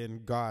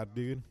fucking god,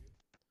 dude.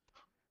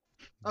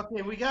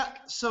 Okay,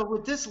 so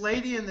with this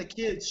lady and the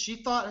kids, she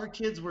thought her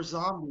kids were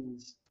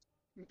zombies.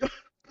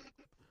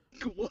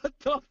 What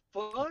the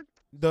fuck?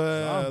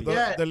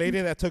 Yeah. The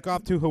lady that took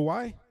off to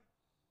Hawaii.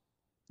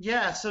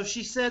 Yeah, so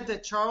she said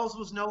that Charles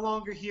was no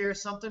longer here.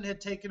 Something had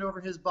taken over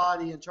his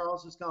body, and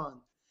Charles was gone.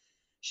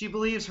 She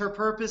believes her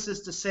purpose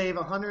is to save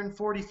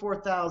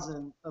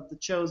 144,000 of the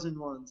chosen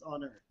ones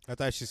on Earth. I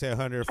thought she said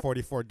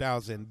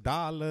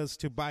 $144,000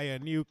 to buy a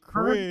new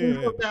crib.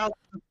 144,000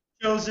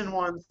 chosen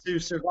ones to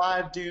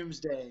survive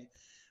doomsday.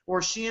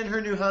 Or she and her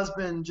new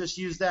husband just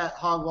used that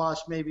hogwash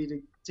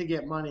maybe to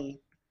get money.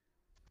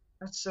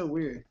 That's so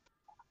weird.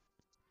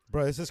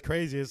 Bro, this is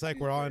crazy. It's like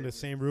we're all in the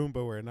same room,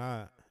 but we're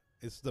not.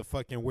 It's the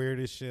fucking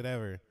weirdest shit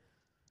ever.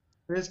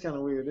 It is kind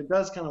of weird. It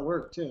does kind of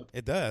work, too.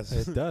 It does.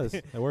 It does.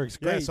 It works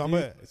great. Yeah, so I'm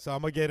dude.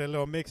 gonna get a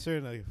little mixer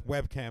and a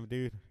webcam,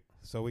 dude,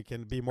 so we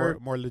can be more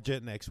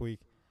legit next week.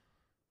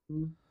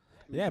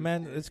 Yeah,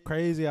 man, it's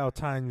crazy how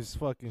times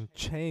fucking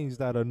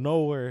changed out of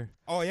nowhere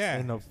Oh yeah,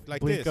 in a like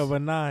blink this, of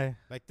an eye.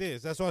 like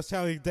this. That's what I was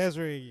telling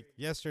Desiree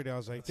yesterday. I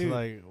was like, It's dude,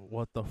 like,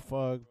 what the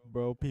fuck,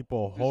 bro?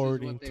 People This is what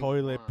hoarding they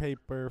toilet want.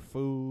 paper,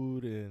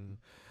 food, and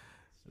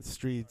the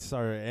streets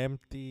are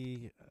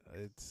empty.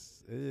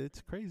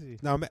 It's crazy.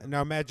 now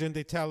imagine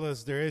they tell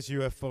us there is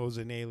UFOs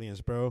and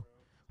aliens, bro.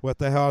 What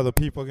the hell are the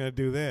people gonna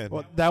do then?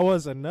 Well, that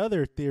was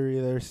another theory.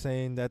 They're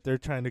saying that they're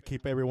trying to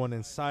keep everyone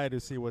inside to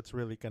see what's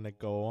really gonna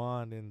go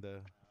on in the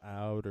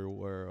outer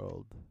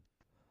world.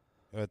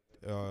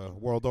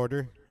 World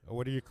order?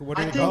 What do you I call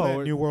think-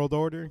 that? New world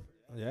order?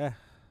 Yeah.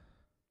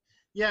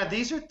 Yeah,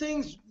 these are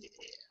things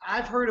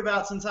I've heard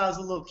about since I was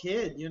a little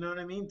kid. You know what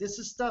I mean? This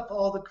is stuff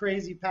all the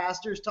crazy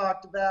pastors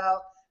talked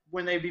about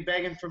when they'd be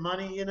begging for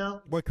money, you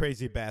know? What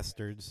crazy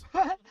bastards?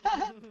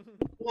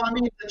 Well, I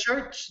mean, the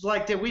church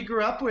like that we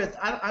grew up with.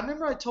 I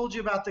remember I told you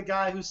about the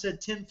guy who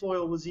said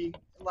tinfoil was he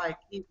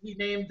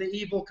named the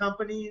evil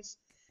companies,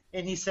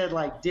 and he said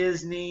like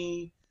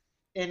Disney,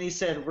 and he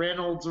said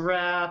Reynolds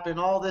Wrap, and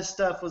all this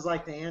stuff was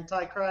like the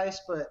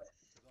Antichrist. But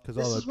Because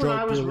This all the is when I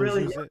drug was dealers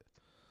really use it.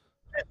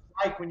 it's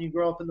like when you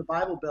grow up in the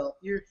Bible Belt,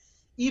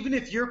 even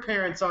if your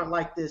parents aren't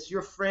like this,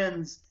 your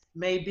friends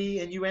may be,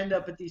 and you end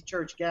up at these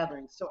church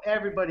gatherings. So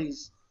everybody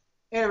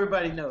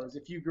knows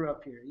if you grew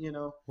up here, you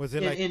know, Was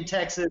it in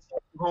Texas,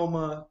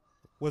 Oklahoma.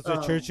 was the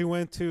um, church you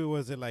went to?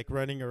 Was it like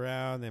running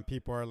around and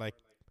people are like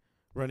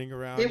running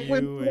around It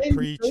was you crazy. and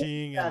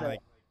preaching and Shadow. like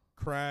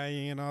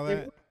crying and all It-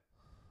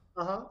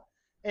 that? Uh-huh.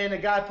 And a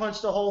guy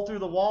punched a hole through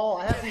the wall.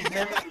 I have these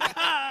memories.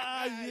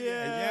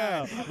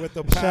 Yeah. with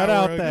the Shout power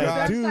out of that God.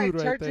 That's dude like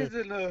right churches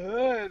there. in the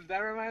hood. That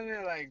reminds me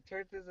of like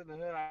churches in the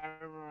hood. I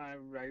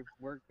remember I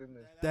worked in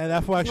this.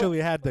 That fool actually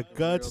had the Real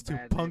guts to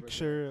bad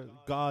puncture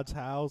God's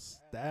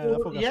house. That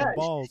fool got Yeah. some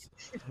balls.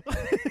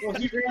 Well,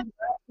 he ran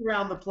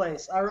around the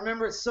place. I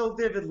remember it so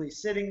vividly,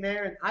 sitting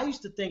there, and I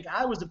used to think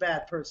I was a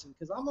bad person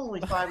because I'm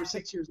only 5 or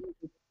 6 years old.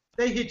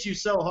 They hit you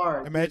so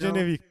hard. Imagine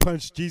you if know? he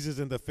punched Jesus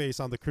in the face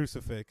on the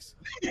crucifix.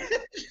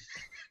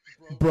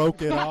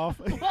 Broke it off.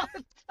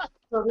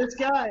 So this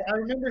guy, I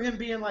remember him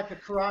being like a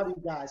karate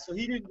guy. So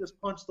he didn't just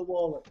punch the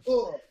wall like,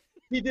 oh,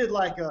 he did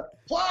like a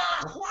wah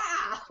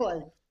wah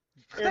like,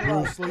 and,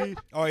 Bruce Lee.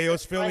 Oh, he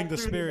was feeling Right the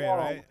through the spirit, wall.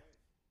 right?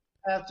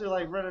 after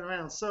like running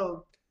around.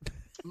 So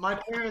my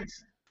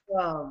parents,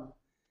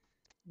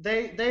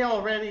 they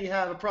already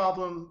had a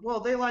problem. Well,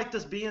 they liked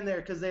us being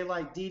there because they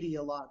liked Dee Dee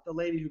a lot, the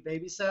lady who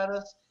babysat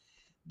us.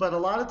 But a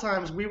lot of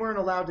times we weren't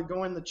allowed to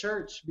go in the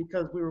church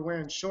because we were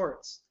wearing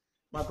shorts,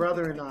 my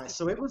brother and I.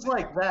 So it was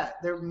like that.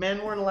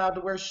 Men weren't allowed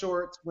to wear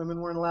shorts.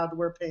 Women weren't allowed to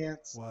wear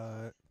pants.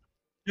 What?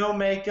 No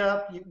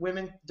makeup.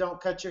 Women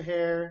don't cut your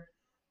hair.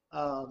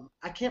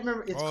 I can't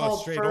remember. It's called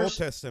straight Old First.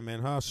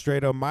 Testament, huh?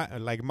 Straight up,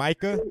 like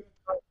Micah.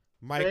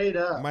 Straight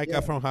up, Micah yeah.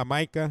 from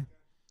Jamaica.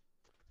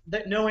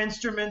 No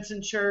instruments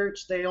in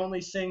church. They only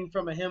sing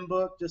from a hymn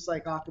book, just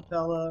like a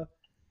cappella.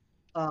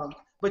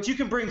 But you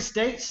can bring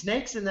snakes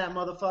in that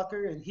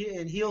motherfucker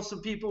and heal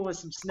some people with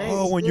some snakes.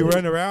 Oh, when you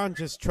run around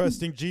just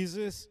trusting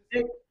Jesus.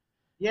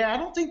 Yeah, I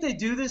don't think they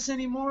do this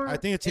anymore. I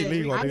think it's And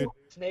illegal, I dude. don't-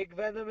 Snake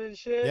venom and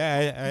shit.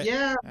 Yeah,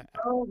 Yeah,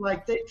 bro,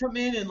 like they come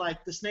in and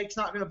like the snake's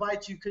not gonna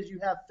bite you because you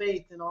have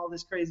faith and all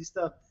this crazy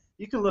stuff.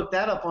 You can look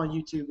that up on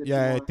YouTube. If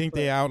yeah. you I want, think but-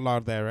 they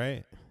outlawed that,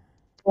 right?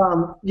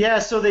 Yeah,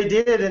 so they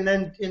did, and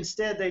then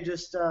instead they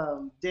just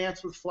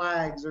dance with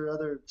flags or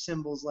other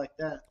symbols like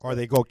that. Or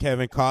they go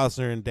Kevin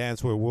Costner and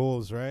dance with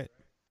wolves, right?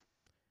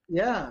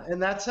 Yeah,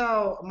 and that's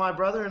how my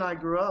brother and I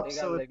grew up. They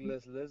got So if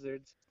legless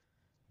lizards.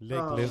 Lick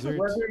Um, lizards.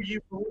 Whether you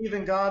believe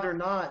in God or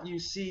not, you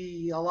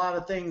see a lot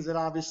of things that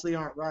obviously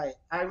aren't right.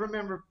 I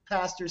remember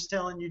pastors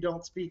telling you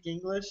don't speak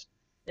English,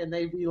 and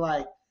they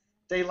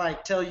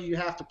tell you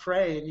have to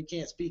pray and you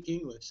can't speak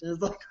English. And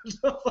it's like,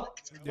 what the fuck?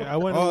 Yeah, I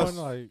went Oh, one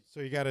like so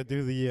you got to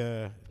do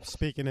the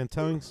speaking in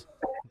tongues.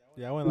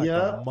 I went like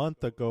Yeah. a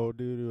month ago,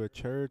 dude, to a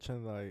church,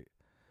 and like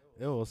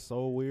it was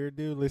so weird,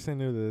 dude. Listening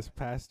to this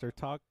pastor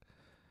talk,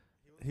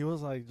 he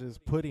was like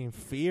just putting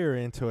fear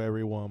into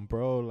everyone,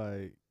 bro.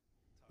 Like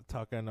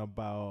talking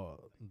about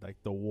like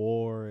the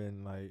war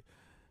and like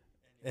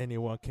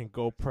anyone can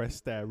go press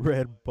that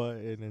red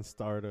button and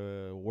start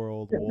a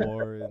world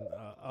war. And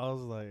I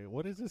was like,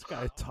 what is this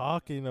guy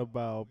talking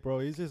about, bro?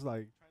 He's just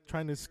like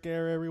trying to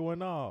scare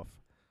everyone off.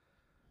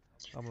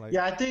 I'm like,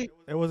 Yeah, I think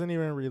it wasn't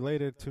even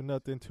related to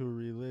nothing to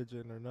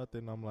religion or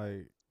nothing.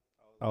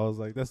 I was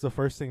like, that's the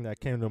first thing that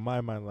came to my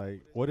mind.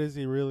 Like, what is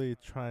he really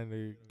trying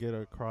to get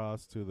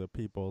across to the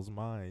people's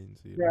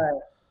minds? You know?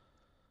 right.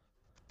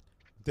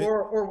 They-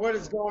 Or what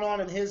is going on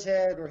in his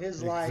head or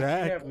his life. You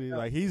never Exactly. know.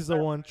 Like he's the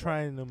one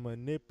trying to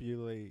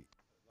manipulate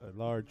a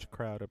large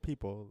crowd of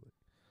people.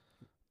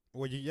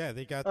 Well,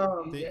 they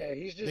got. they, Yeah,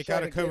 he's just they trying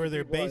gotta to get cover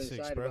their people on his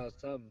basics, side bro. about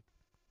something.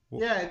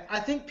 Yeah, and I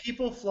think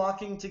people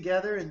flocking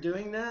together and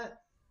doing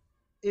that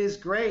is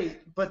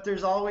great, but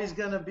there's always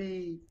going to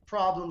be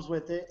problems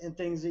with it and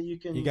things that you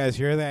can. You guys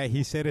hear that?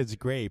 He said it's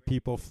great.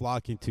 People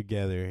flocking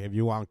together. If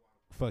you want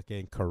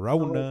fucking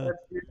Corona.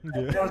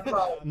 That's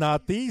all.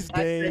 Not these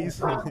days.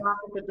 Knock at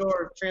the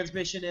door.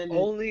 Transmission ended.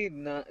 Only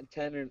not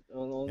 10 or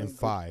only And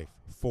 5,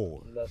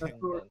 4. less than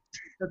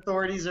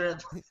Authorities are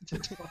at the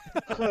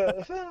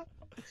door. 10.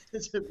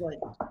 It's just like,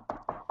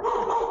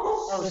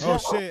 Oh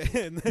shit!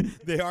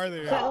 They are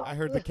there. I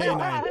heard the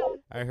canine.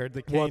 I heard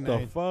the What the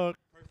canine. fuck?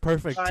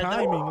 Perfect I know.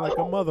 timing, like a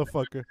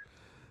motherfucker.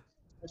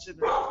 I should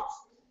have.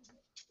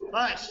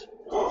 Hush.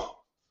 All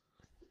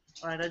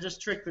right, I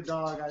just tricked the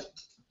dog.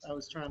 I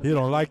was trying to. You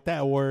don't like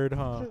that word,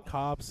 huh?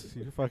 Cops,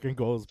 he fucking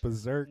goes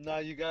berserk. Nah,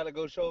 you gotta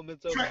go show him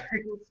it's over.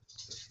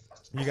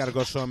 You gotta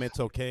go show him it's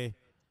okay.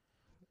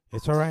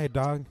 It's all right,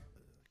 dog.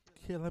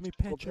 Here, let me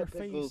pet your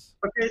pet goes.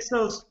 face. Okay,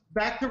 so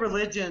back to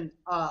religion.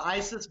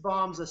 ISIS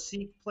bombs a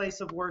Sikh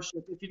place of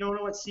worship. If you don't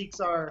know what Sikhs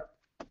are,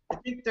 I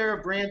think they're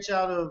a branch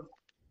out of.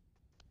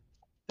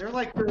 They're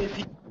like really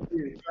people,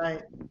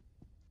 right?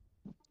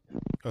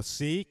 A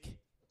Sikh,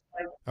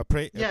 a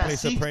place of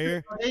Sikhs,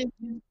 prayer.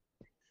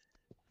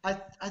 I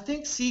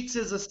think Sikhs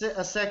is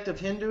a sect of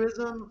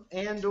Hinduism,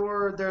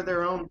 and/or they're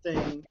their own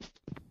thing.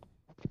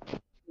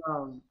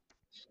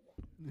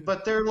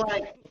 But they're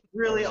like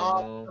really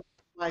awesome,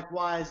 like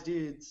wise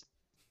dudes.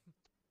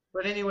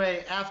 But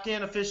anyway,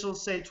 Afghan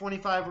officials say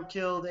 25 were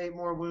killed, 8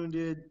 more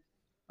wounded.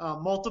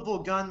 Multiple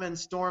gunmen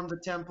stormed the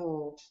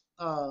temple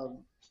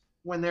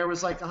when there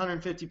was like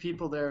 150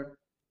 people there,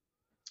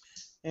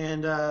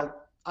 and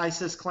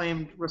ISIS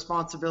claimed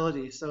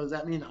responsibility. So does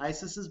that mean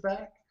ISIS is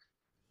back?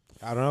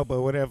 I don't know,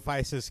 but what if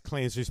ISIS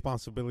claims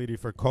responsibility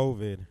for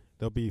COVID?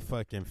 They'll be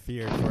fucking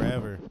feared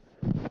forever.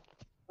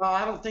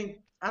 I don't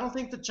think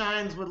the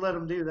Chines would let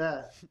them do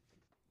that.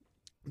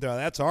 No,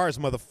 that's ours,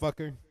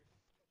 motherfucker.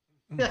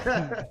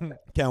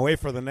 Can't wait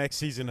for the next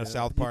season of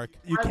South Park.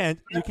 You can't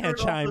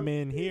chime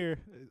in here.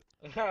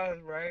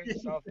 Right?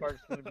 South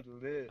Park's gonna be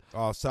lit.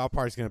 Oh, South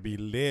Park's gonna be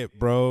lit,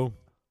 bro.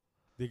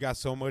 They got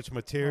so much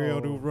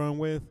material to Oh. run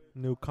with.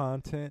 New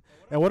content.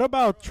 And what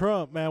about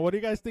Trump, man? What do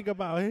you guys think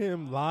about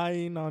him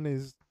lying on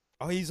his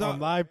Oh, he's on on.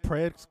 live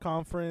press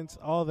conference?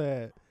 All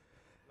that.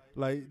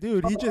 Like,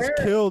 dude, he just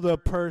killed a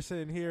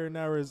person here in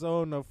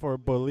Arizona for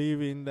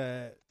believing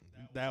that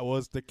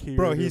was the key.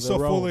 Bro, to he's the so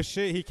full Rome. of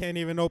shit. He can't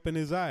even open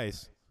his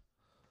eyes.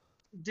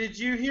 Did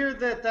you hear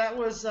that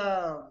was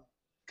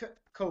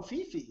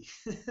Kofifi?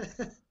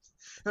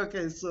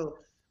 Okay, so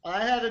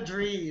I had a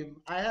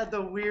dream. I had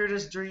the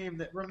weirdest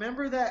dream.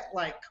 Remember that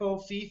like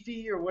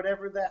Kofifi or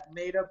whatever that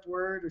made up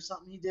word or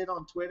something he did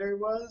on Twitter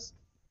was?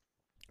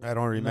 I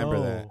don't remember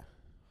No. that.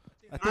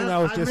 I think that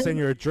was I just in really-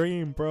 your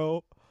dream,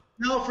 bro.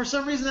 No, for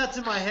some reason that's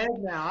in my head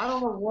now. I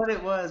don't know what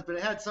it was, but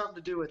it had something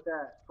to do with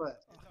that. But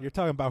You're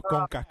talking about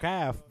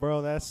CONCACAF,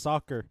 bro. That's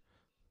soccer.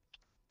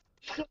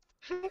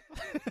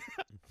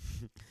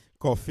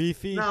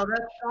 Kofifi. no,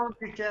 that's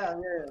Donkey Cat.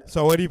 Yeah.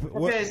 So what he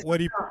Okay, what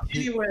he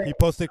anyway, he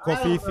posted I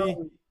don't Kofifi?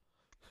 know.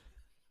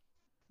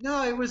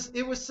 No, it was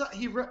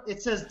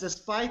it says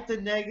despite the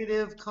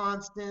negative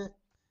constant.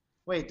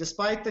 Wait,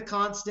 despite the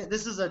constant.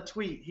 This is a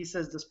tweet. He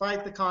says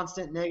despite the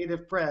constant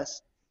negative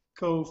press,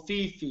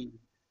 Kofifi,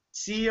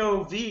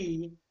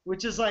 COV,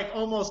 which is like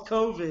almost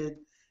COVID,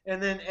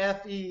 and then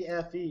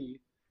FEFE.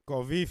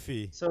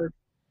 Kofifi. So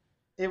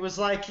it was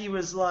like he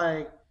was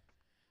like.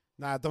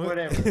 Nah, don't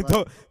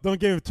Whatever, don't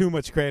give him too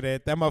much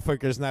credit. That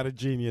motherfucker's not a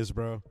genius,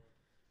 bro.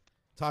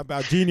 Talk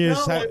about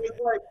genius. No, it was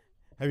like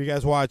Have you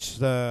guys watched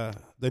the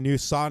new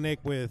Sonic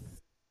with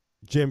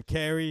Jim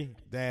Carrey?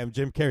 Damn,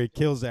 Jim Carrey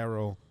kills that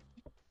role.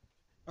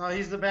 oh,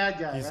 he's the bad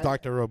guy. He's right?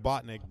 Dr.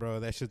 Robotnik, bro.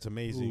 That shit's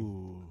amazing.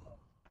 Ooh.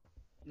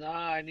 Nah,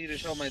 I need to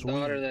show my Sweet.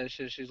 daughter that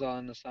shit. She's all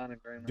into Sonic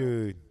right now.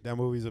 Dude, that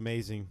movie's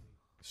amazing.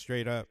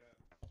 Straight up.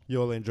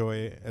 You'll enjoy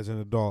it as an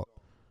adult.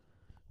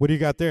 What do you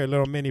got there? A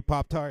little mini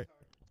Pop-Tart?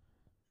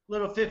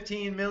 Little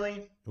 15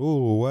 milli.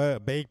 Ooh,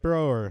 what? Baked,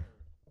 bro? Or?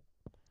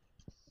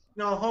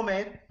 No,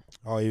 homemade.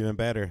 Oh, even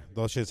better.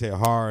 Those shits hit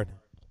hard.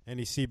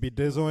 Any CB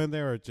Dizzle in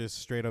there or just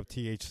straight up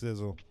TH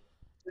Sizzle?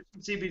 There's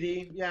some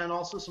CBD, yeah, and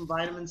also some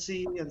vitamin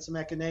C and some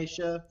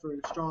echinacea for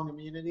strong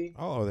immunity.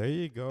 Oh, there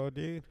you go,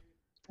 dude.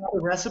 The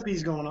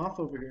recipe's going off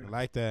over here. I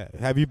like that.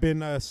 Have you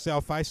been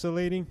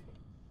self-isolating?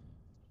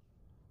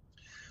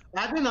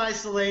 I've been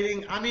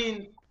isolating. I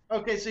mean,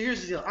 okay, so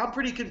here's the deal. I'm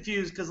pretty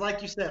confused because,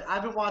 like you said,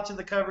 I've been watching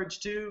the coverage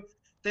too.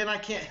 Then I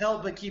can't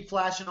help but keep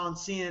flashing on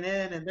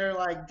CNN, and they're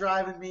like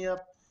driving me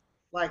up.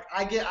 Like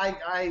I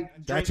drink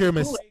That's your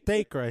the Kool-Aid.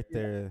 mistake right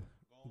there.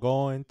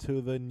 Going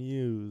to the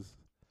news.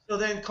 So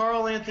then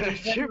Carl Anthony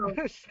That's your Towns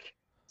mistake.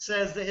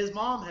 says that his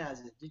mom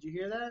has it. Did you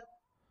hear that?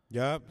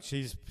 Yup,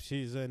 she's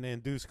in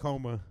induced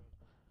coma.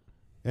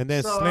 And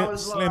then So I Slim,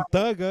 was Slim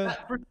like-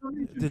 Thugger. For some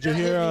reason, Did you that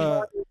hear hit me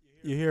hard.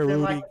 you hear They're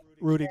Rudy like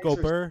Rudy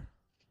exorcist. Gobert,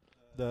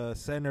 the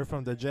center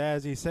from the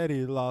Jazz? He said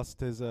he lost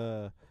his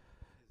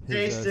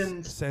Taste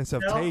and sense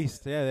of smell?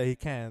 taste. Yeah, that he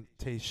can't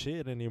taste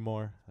shit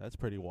anymore. That's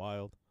pretty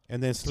wild.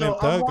 And then Slim So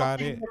Thug got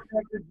watching it. more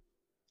coverage-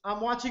 I'm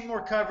watching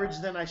more coverage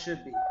than I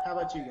should be. How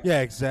about you guys?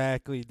 Yeah,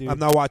 exactly, dude. I'm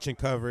not watching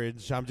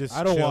coverage. I'm just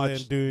I don't chilling,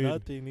 watch dude.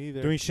 nothing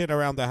either. Doing shit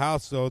around the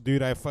house, though,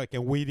 dude. I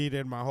fucking weed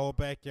eated my whole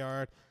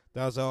backyard.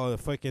 That was all a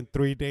fucking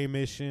 3-day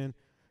mission.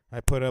 I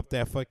put up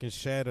that fucking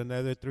shed,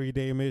 another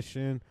 3-day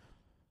mission.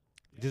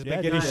 Just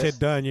been getting nice. shit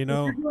done, you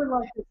know. You're doing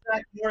like the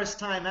Zach Morris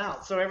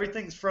timeout, so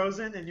everything's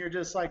frozen and you're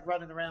just like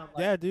running around.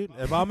 Like, Yeah, dude.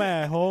 If I'm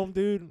at home,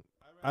 dude,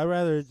 I'd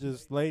rather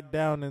just lay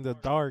down in the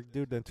dark,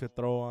 dude, than to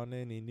throw on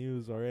any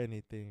news or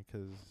anything,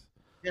 'cause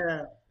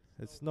yeah.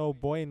 it's no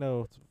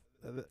bueno.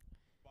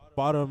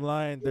 Bottom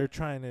line, they're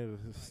trying to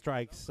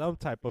strike some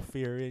type of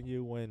fear in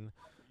you when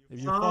if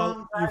you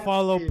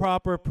follow fear.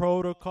 proper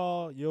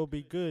protocol, you'll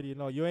be good. You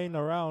know, you ain't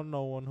around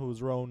no one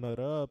who's rolling it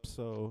up,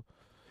 so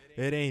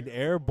it ain't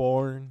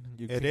airborne.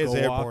 You It can is go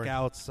airborne. walk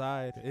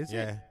outside. Is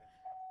Yeah. it?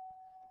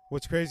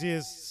 What's crazy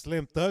is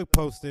Slim Thug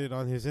posted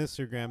on his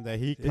Instagram that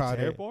he It's caught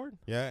it. airborne?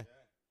 Yeah.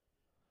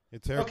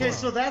 It's airborne. Okay,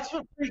 so that's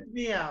what freaked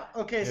me out.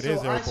 Okay, It so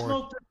is I airborne.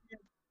 smoked with him.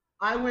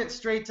 I went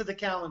straight to the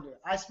calendar.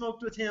 I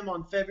smoked with him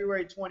on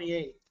February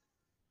 28th.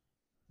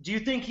 Do you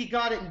think he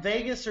got it in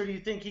Vegas or do you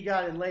think he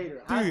got it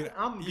later? Dude,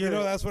 I'm you know,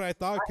 good. that's what I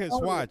thought. Because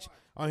told you. watch,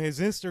 on his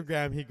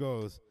Instagram, he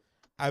goes,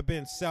 I've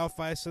been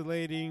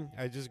self-isolating.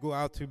 I just go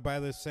out to buy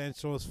the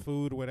essentials,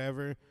 food,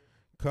 whatever.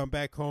 Come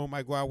back home.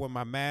 I go out with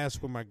my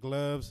mask, with my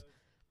gloves.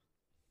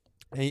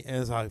 And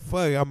it's like,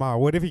 fuck, I'm out.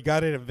 What if he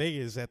got it in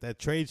Vegas at that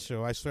trade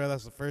show? I swear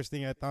that's the first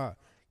thing I thought.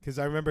 Because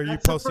I remember you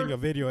That's the posting first a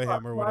video of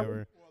him or thought.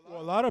 whatever.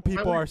 Well, a lot of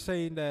people would- are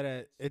saying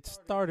that it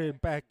started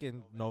back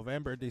in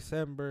November,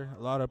 December.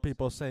 A lot of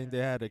people saying they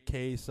had a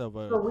case of So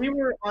a. we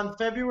were on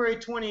February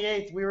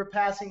 28th. We were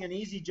passing an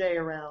Easy J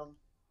around.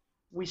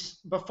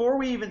 Before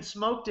we even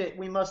smoked it,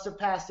 we must have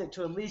passed it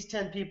to at least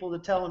 10 people to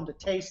tell them to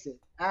taste it.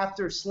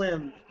 After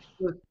Slim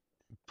was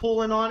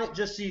pulling on it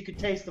just so you could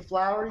taste the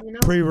flower, you know.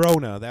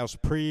 Pre-Rona. That was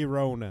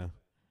pre-Rona.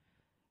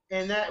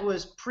 And that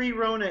was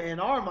pre-Rona in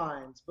our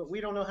minds, but we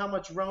don't know how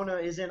much Rona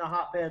is in a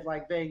hotbed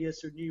like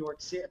Vegas or New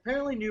York City.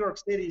 Apparently, New York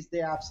City is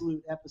the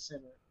absolute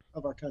epicenter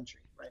of our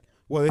country right now.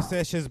 Well, this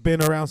that shit's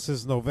been around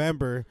since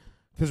November.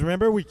 Because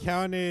remember, we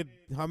counted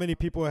how many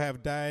people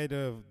have died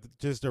of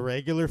just the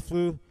regular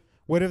flu.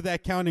 What if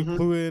that count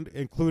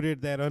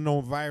included that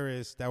unknown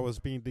virus that was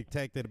being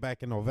detected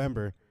back in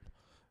November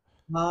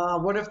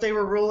What if they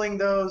were ruling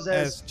those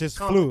as as just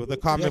common flu, the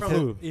common from-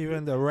 flu?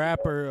 Even the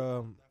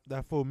rapper,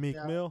 that fool Meek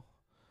Yeah. Mill,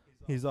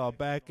 he's all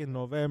back in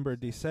November,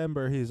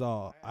 December. He's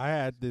all, I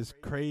had this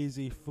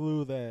crazy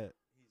flu that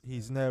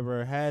he's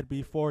never had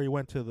before. He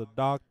went to the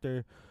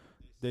doctor.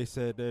 They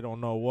said they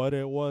don't know what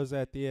it was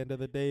at the end of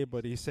the day,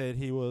 but he said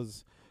he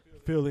was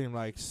feeling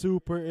like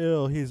super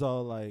ill. He's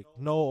all like,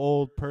 no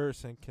old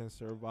person can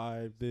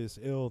survive this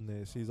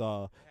illness. He's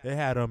all, they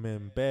had him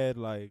in bed,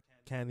 like,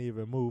 can't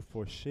even move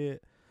for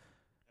shit.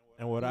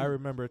 And what I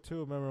remember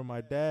too, remember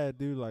my dad,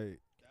 dude, like,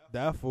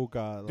 that fool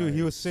got, Dude, like,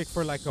 he was sick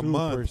for like a super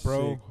month,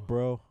 bro. sick,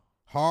 bro.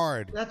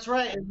 Hard. That's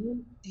right.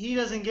 And he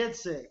doesn't get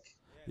sick.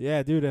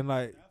 Yeah, dude, and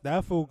like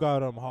that fool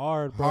got him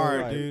hard, bro.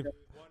 Hard, like, dude.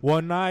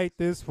 One night,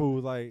 this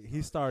fool, like,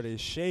 he started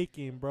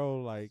shaking, bro,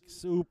 like,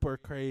 super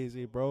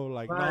crazy, bro,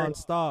 like, Right.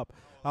 nonstop.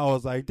 I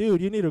was like,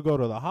 dude, you need to go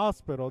to the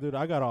hospital, dude.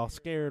 I got all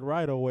scared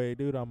right away,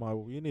 dude. I'm like,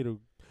 you need to.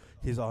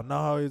 He's all,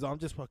 no, I'm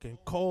just fucking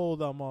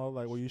cold. I'm all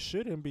like, well, you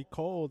shouldn't be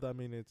cold. I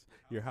mean,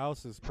 your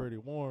house is pretty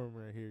warm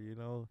right here, you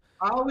know.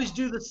 I always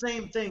do the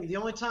same thing. The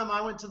only time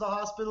I went to the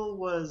hospital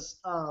was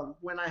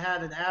when I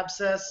had an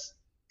abscess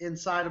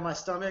inside of my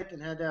stomach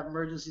and had to have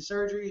emergency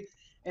surgery.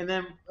 And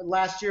then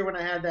last year when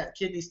I had that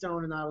kidney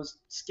stone and I was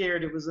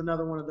scared, it was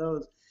another one of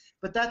those.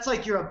 But that's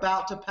like you're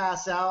about to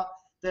pass out,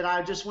 that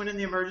I just went in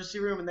the emergency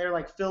room and they're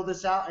like, fill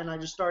this out. And I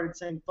just started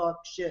saying, fuck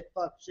shit,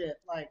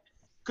 like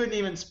couldn't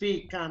even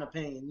speak kind of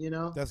pain, you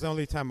know? That's the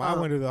only time I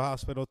went to the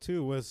hospital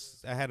too.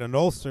 Was I had an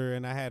ulcer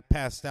and I had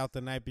passed out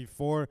the night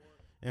before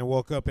and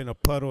woke up in a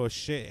puddle of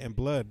shit and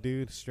blood,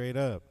 dude, straight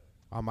up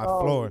on my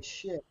Holy floor.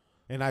 shit.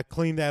 And I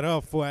cleaned that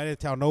up, fool. I didn't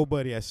tell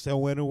nobody. I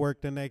still went to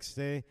work the next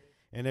day,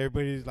 and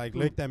everybody like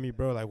looked at me,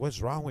 bro, like,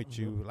 "What's wrong with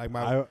you?" Like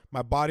my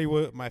body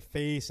was, my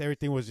face,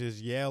 everything was just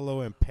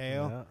yellow and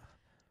pale. Yeah.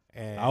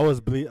 And I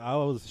was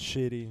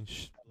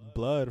shitting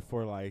blood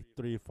for like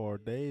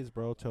 3-4 days,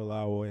 bro, till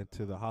I went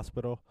to the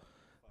hospital.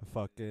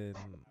 Fucking,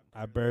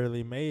 I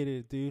barely made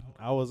it, dude.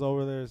 I was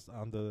over there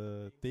on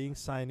the thing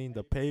signing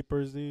the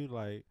papers, dude.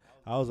 Like,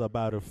 I was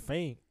about to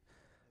faint,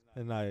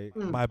 and like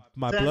my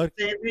blood.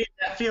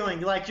 That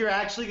feeling, like you're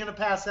actually gonna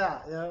pass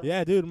out. Yeah.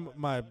 Yeah, dude,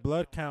 my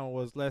blood count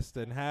was less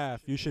than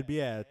half. You should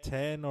be at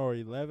 10 or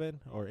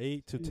 11 or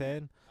 8 to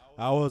 10.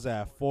 I was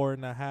at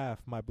 4.5,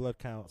 my blood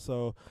count.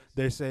 So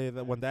they say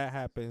that when that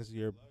happens,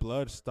 your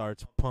blood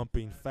starts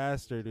pumping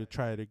faster to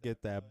try to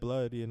get that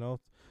blood, you know,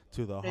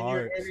 to the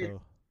heart.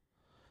 So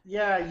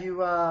Yeah, you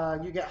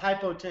get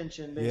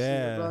hypotension, basically.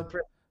 Yeah. Your blood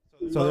pressure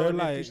is So low, they're and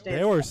if you like, stand-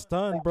 they were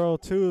stunned, bro,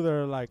 too.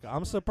 They're like,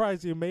 I'm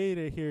surprised you made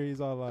it here.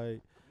 He's all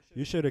like,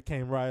 you should have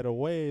came right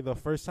away. The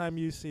first time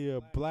you see a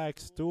black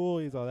stool,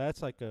 he's all,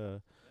 that's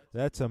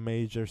a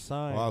major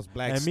sign. Well, I was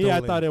black And me, I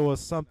stooling. thought it was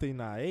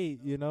something I ate,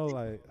 you know,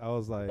 like, I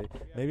was like,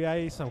 maybe I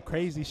ate some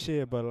crazy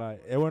shit, but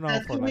like, it went on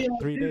That's for what we like all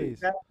 3 do. days.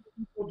 That's what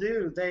people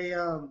do. They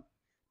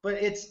but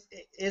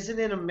isn't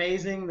it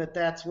amazing that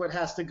that's what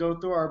has to go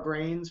through our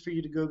brains for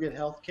you to go get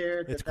health care?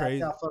 It's That's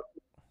crazy. how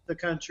the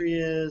country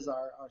is,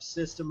 our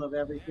system of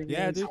everything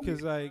Yeah, is. dude,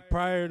 because like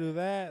prior to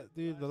that,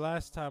 dude, the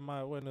last time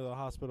I went to the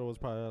hospital was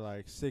probably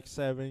like 6,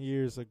 7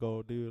 years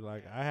ago, dude.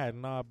 Like I had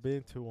not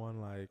been to one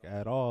like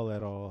at all.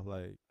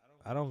 Like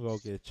I don't go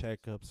get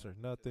checkups or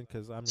nothing,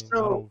 because I mean I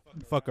So,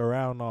 don't fuck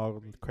around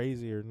all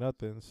crazy or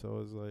nothing. So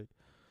it's like,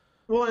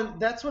 well, and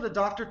that's what a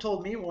doctor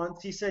told me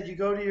once. He said you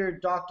go to your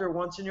doctor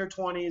once in your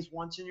 20s,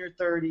 once in your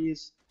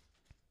 30s.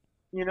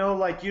 You know,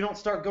 like you don't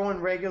start going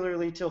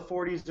regularly till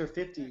 40s or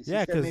 50s. He yeah,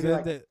 said because maybe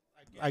like, I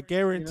you know.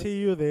 guarantee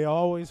you, they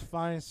always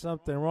find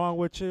something wrong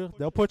with you.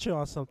 They'll put you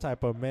on some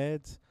type of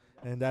meds,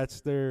 and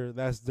that's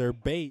their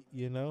bait,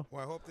 you know.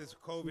 Well, I hope this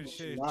COVID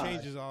shit Lie.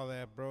 changes all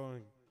that, bro,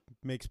 and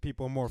makes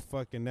people more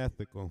fucking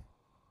ethical.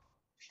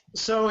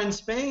 So in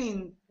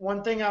Spain,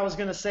 one thing I was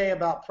going to say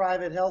about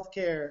private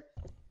healthcare,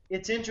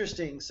 it's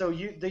interesting. So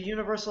the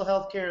universal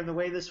healthcare and the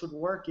way this would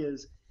work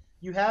is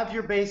you have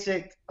your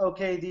basic,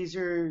 okay, these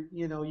are,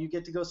 you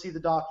get to go see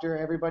the doctor,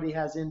 everybody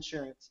has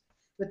insurance.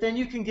 But then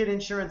you can get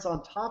insurance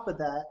on top of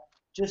that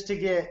just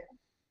to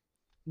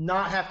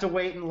not have to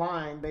wait in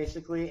line,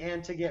 basically,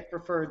 and to get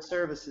preferred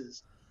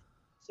services.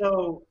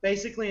 So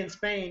basically in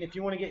Spain, if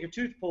you want to get your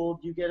tooth pulled,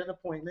 you get an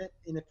appointment,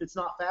 and if it's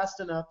not fast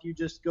enough, you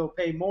just go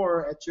pay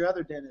more at your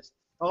other dentist.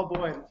 Oh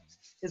boy,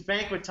 it's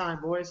banquet time,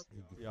 boys.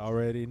 You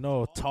already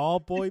know tall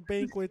boy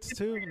banquets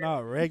too, not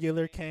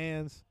regular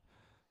cans.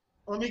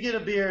 Let me get a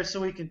beer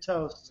so we can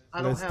toast. I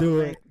don't Let's have do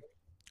a it. banquet.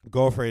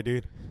 Go for it,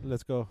 dude.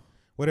 Let's go.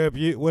 What up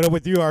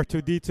with you,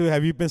 R2D2?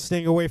 Have you been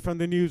staying away from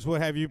the news?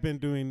 What have you been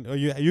doing? Oh,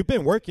 you've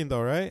been working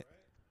though, right?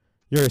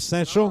 You're Nah,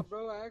 essential.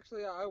 bro.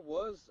 Actually, I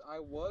was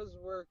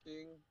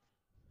working,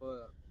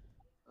 but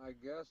I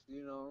guess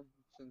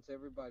since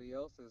everybody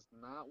else is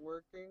not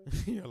working.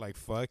 You're like,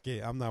 fuck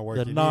it, I'm not The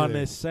working either.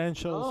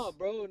 non-essentials. No,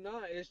 bro,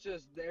 no. It's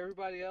just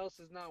everybody else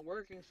is not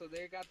working, so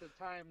they got the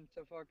time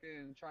to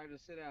fucking try to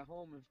sit at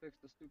home and fix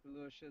the stupid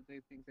little shit they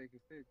think they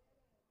could fix.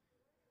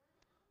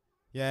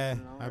 Yeah,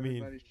 You know, I mean,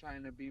 everybody's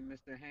trying to be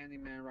Mr.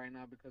 Handyman right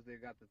now because they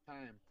got the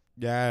time.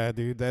 yeah,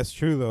 dude, that's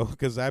true though,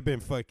 because I've been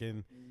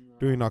fucking You know?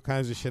 doing all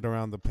kinds of shit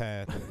around the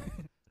pad.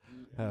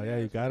 Hell yeah,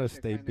 you so gotta that shit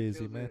stay kinda busy,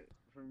 kills man. it.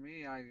 For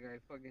me, I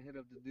fucking hit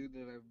up the dude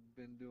that I've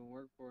been doing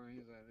work for, and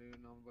he's like,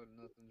 dude, no, but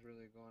nothing's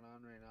really going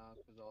on right now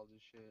because all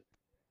this shit.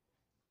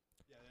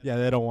 Yeah,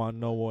 they don't want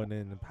no one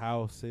in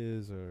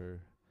houses or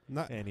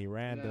Not, any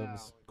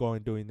randoms Yeah.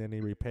 going doing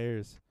any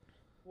repairs.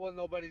 Well,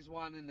 nobody's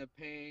wanting to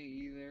pay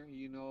either,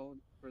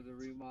 for the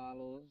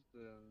remodels.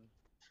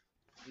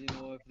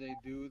 If they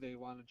do, they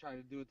want to try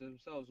to do it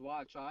themselves.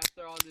 Watch,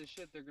 after all this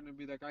shit, they're gonna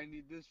be like, I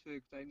need this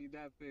fixed, I need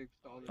that fixed.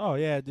 All this Oh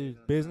shit, yeah, you dude,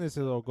 know,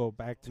 businesses will go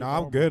back to. no, I'm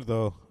normal. good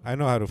though. I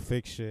know how to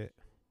fix shit.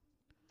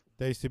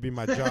 That used to be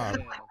my job.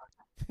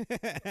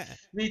 Yeah.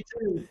 Me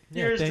too.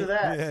 Yeah, Cheers to thank-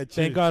 that. Yeah, Thank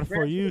cheers. God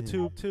for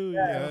YouTube too.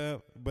 Yeah. Yeah,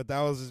 but that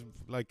was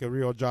like a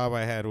real job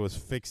I had, was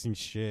fixing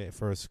shit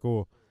for a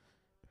school.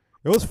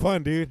 It was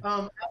fun, dude.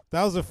 That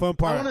was the fun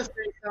I want part. to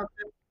say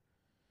something.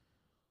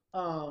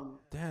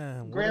 Damn,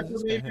 what Grandpa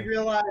is this made guy me have?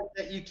 realize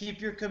that you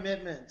keep your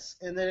commitments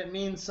and that it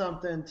means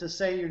something to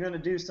say you're going to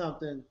do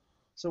something.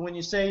 So when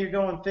you say you're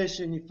going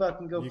fishing, you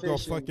fucking go You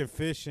fishing. go fucking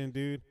fishing,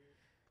 dude.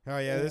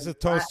 Hell yeah, this is a Yeah.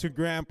 toast to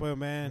Grandpa,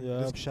 man.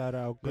 Yup, shout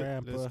out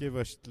Grandpa. Let's give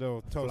a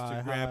little toast Fly to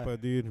high. Grandpa,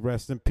 dude.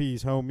 Rest in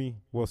peace, homie.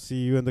 We'll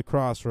see you in the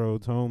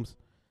crossroads, Holmes.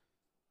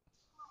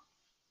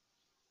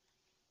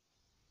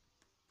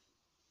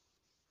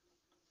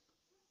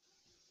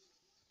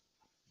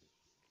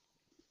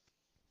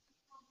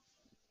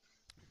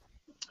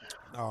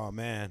 Oh,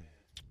 man.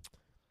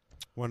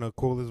 One of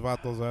the coolest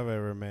vatos I've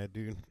ever met,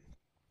 dude.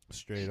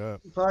 Straight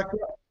up. Fuck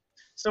yeah.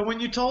 So when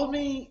you told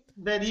me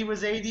that he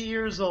was 80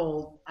 years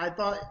old, I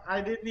thought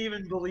I didn't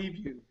even believe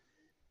you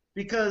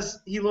because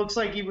he looks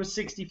like he was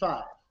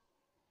 65.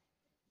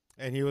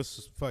 And he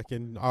was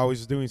fucking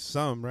always doing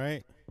some,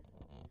 right?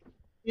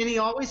 And he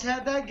always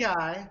had that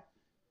guy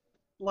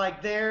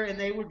like there, and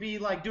they would be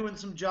like doing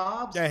some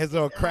jobs. Yeah, his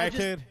little And I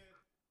just- crackhead.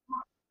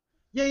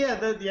 Yeah,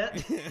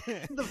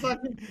 the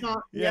fucking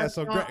snot- Yeah,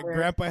 so snot there.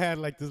 Grandpa had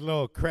like this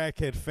little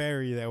crackhead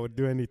fairy that would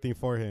do anything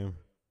for him,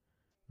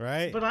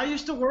 right? But I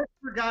used to work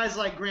for guys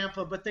like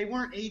Grandpa, but they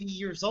weren't 80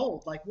 years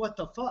old. Like, what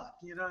the fuck?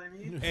 You know what I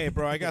mean? Hey,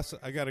 bro, I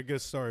got a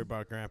good story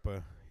about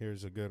Grandpa.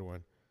 Here's a good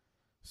one.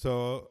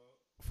 So,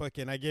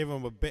 fucking, I gave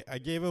him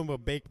a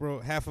baked bro,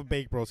 half a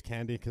baked bro's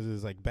candy because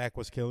his like back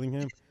was killing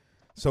him.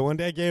 So one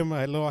day I gave him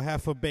a little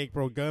half a baked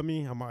bro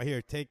gummy. I'm out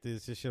here, take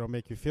this. This shit'll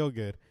make you feel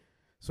good.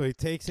 So he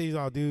takes it. He's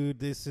all, dude,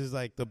 this is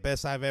like the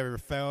best I've ever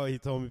felt. He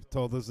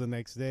told us the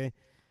next day.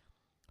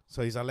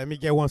 So he's like, let me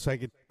get one so I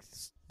could.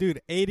 Dude,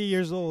 80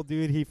 years old,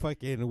 dude. He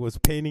fucking was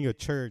painting a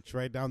church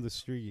right down the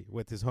street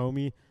with his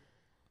homie.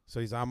 So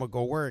he's like, I'm gonna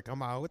go work.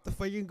 I'm like, what the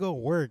fuck, you can go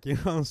work? You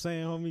know what I'm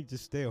saying, homie?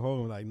 Just stay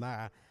home. Like,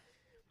 nah.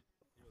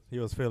 He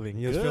was feeling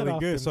He was good feeling off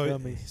good. them So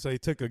gummies. he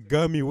took a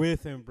gummy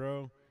with him,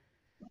 bro.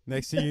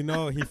 Next thing you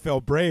know, he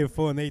felt brave,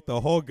 fool, and ate the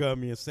whole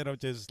gummy instead of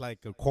just like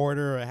a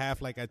quarter or a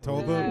half, like I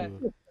told him.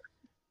 Ooh.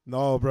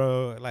 No,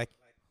 bro. Like,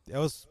 it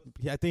was.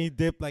 I think he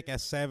dipped like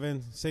at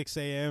 6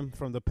 a.m.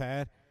 from the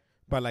pad.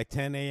 by like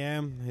 10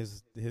 a.m.,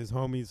 his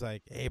homie's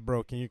like, "Hey,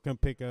 bro, can you come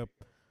pick up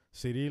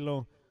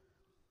Cirilo?"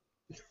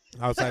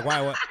 I was like,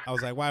 "Why? What?" I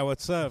was like, "Why?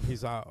 What's up?"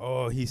 He's like,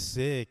 "Oh, he's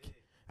sick.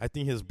 I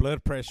think his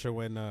blood pressure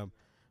went up."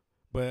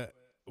 But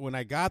when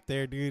I got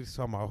there, dude,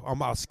 so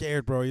I'm all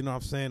scared, bro. You know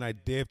what I'm saying? I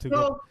dipped to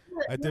go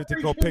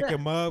pick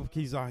him up.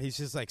 He's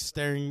just like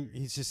staring.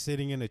 He's just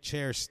sitting in a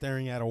chair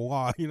staring at a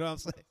wall. You know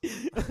what I'm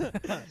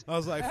saying? I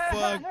was like,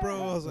 "Fuck,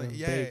 bro." I was like,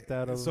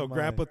 "Yeah." So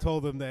Grandpa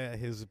told him that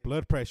his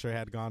blood pressure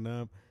had gone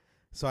up.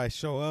 So I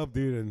show up,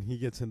 dude, and he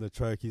gets in the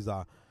truck. He's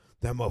like,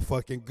 "That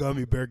motherfucking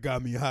gummy bear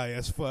got me high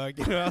as fuck."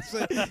 You know what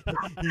I'm saying?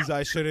 He's like,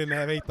 "I shouldn't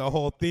have ate the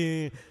whole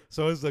thing."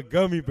 So it's the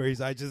gummy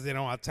bears. I just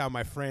didn't want to tell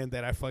my friend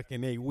that I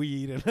fucking ate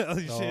weed and all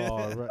this shit.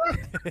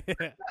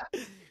 Right.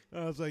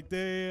 I was like,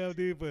 "Damn,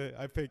 dude." But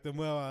I picked him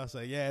up. I was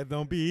like, "Yeah,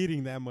 don't be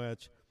eating that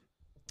much."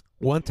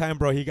 One time,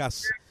 bro, he got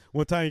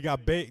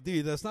baked.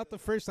 Dude, that's not the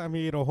first time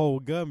he ate a whole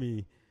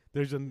gummy.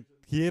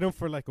 He ate them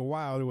for like a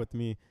while with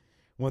me.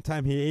 One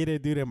time he ate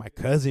it, dude, and my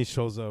cousin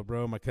shows up,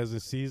 bro. My cousin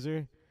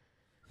Caesar.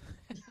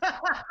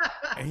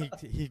 And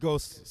he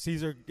goes,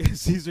 Caesar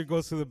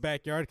goes to the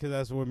backyard because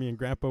that's where me and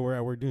Grandpa were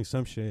at. We're doing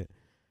some shit.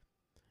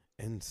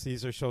 And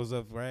Caesar shows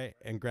up, right?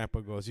 And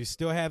Grandpa goes, "You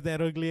still have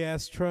that ugly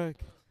ass truck?"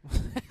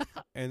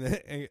 and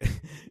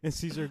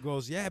Caesar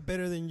goes, "Yeah,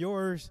 better than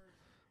yours."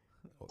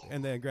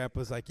 And then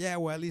Grandpa's like, "Yeah,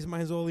 well, at least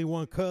mine's only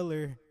one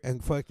color."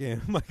 And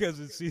fucking my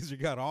cousin Caesar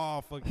got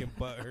all fucking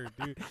butthurt,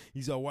 dude.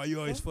 He's like, "Why you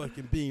always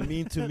fucking being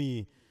mean to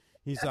me?"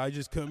 He's like, "I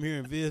just come here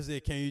and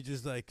visit. Can you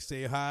just like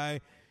say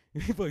hi?"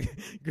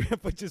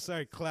 Grandpa just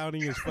started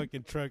clowning his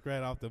fucking truck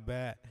right off the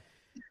bat.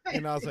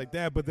 And I was like,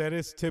 "Dad, but that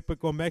is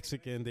typical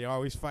Mexican. They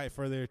always fight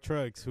for their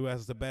trucks. Who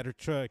has the better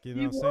truck?" You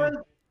know what I'm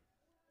saying?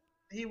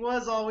 He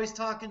was always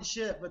talking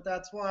shit, but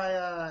that's why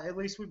at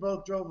least we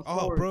both drove a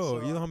Ford. Oh, bro,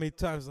 so. you know how many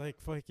times like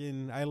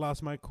fucking I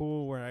lost my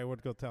cool where I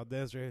would go tell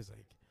Desiree, it's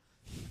like,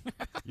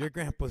 "Your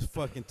grandpa's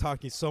fucking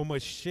talking so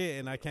much shit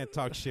and I can't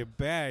talk shit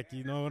back."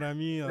 You know what I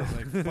mean? I was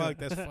like, "Fuck,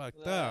 that's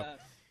fucked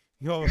up."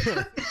 You know,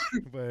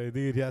 but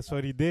dude, that's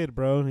what he did,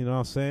 bro. You know what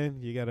I'm saying?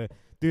 You gotta,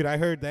 dude. I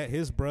heard that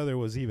his brother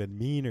was even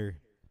meaner.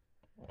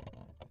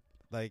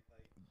 Like,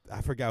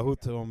 I forgot who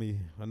told me.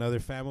 Another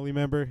family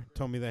member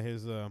told me that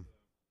his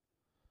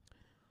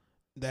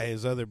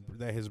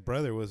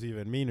brother was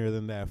even meaner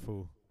than that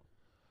fool.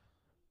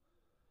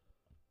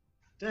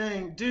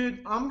 Dang, dude,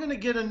 I'm going to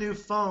get a new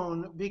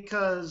phone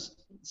because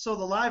the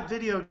live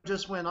video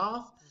just went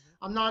off.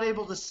 I'm not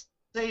able to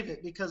save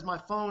it because my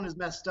phone is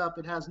messed up.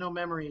 It has no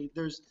memory.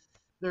 There's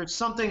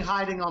something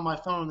hiding on my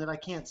phone that I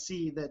can't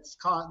see that's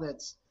A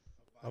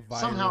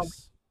virus. somehow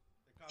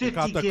 50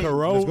 Got the gigs.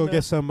 corona. Let's go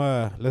get some.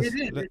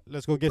 It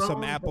Let's go get some Throw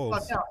 'em the Apple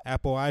fuck out.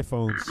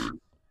 iPhones.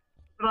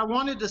 But I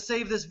wanted to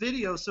save this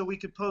video so we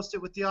could post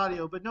it with the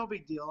audio, but no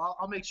big deal.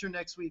 I'll make sure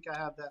next week I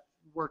have that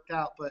worked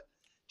out. But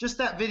just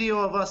that video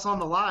of us on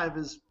the live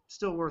is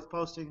still worth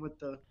posting with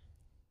the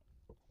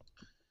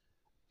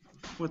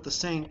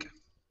sync.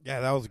 Yeah,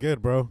 that was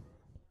good, bro.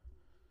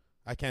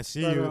 I can't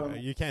see But, you.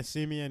 You can't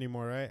see me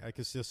anymore, right? I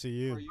can still see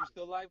you. Are you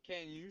still live?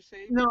 Can you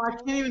save? No, I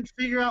can't even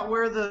figure out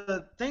where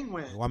the thing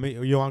went.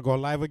 You want to go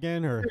live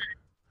again, or?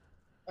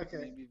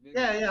 Okay.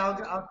 Yeah,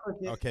 I'll click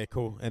it. Okay,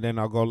 cool. And then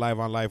I'll go live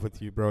on live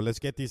with you, bro. Let's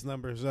get these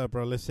numbers up,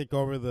 bro. Let's take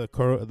over the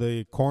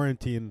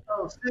quarantine.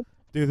 Oh,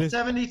 Dude, this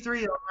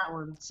 73 on that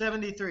one.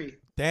 73.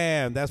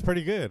 damn, that's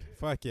pretty good.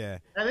 Fuck yeah.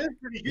 That is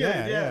pretty good.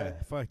 Yeah.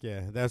 Fuck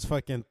yeah. That's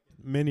fucking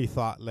mini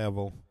thought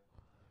level.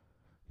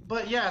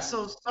 But yeah,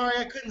 so sorry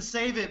I couldn't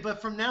save it.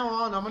 But from now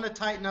on, I'm going to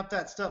tighten up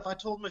that stuff. I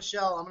told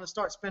Michelle I'm going to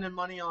start spending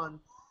money on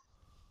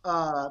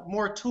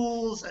more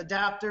tools,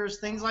 adapters,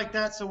 things like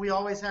that, so we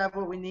always have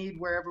what we need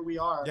wherever we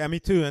are. Yeah, me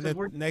too. And then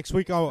next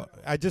week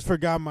I just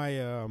forgot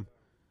my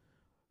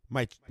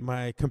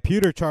my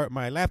computer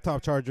my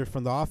laptop charger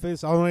from the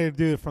office. I wanted to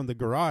do it from the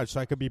garage so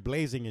I could be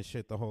blazing and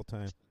shit the whole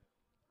time.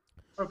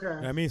 Okay. You know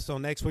what I mean, so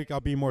next week I'll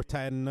be more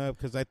tightened up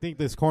because I think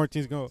this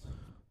quarantine's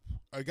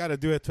I got to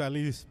do it to at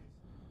least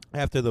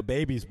after the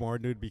baby's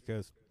born, dude,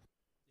 because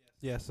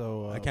Yeah,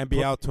 so I can't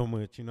be out too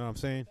much. You know what I'm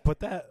saying? Put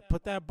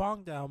that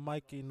bong down,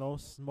 Mikey. No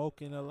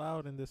smoking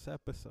allowed in this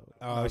episode.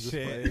 Oh, just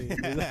shit.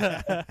 playing.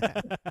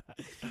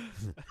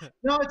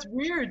 No, it's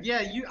weird.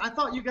 Yeah, I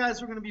thought you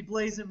guys were going to be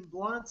blazing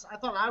blunts. I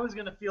thought I was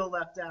going to feel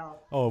left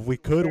out. Oh, if we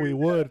could, we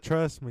would.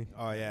 Trust me.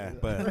 Oh yeah,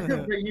 but But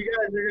you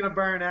guys are going to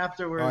burn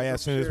afterwards. oh yeah, I'm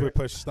as soon as sure. we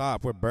push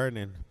stop, we're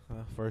burning.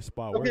 First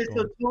spot Okay,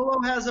 we're so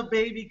going. Tolo has a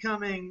baby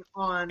coming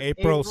on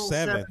April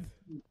 7th.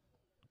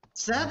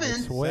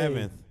 7th?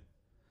 7th.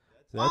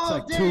 That's Oh,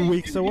 like dang, 2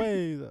 weeks dude.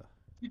 away.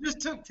 You just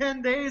took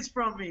 10 days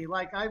from me.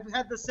 Like, I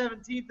had the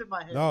 17th in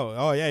my head. No,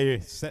 oh yeah, you're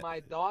set. My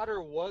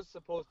daughter was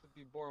supposed to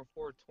be born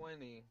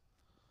 420,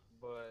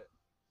 but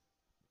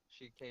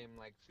she came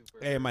like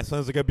super. Hey, my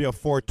son's gonna be a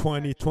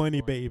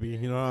 420 baby.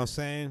 You know what I'm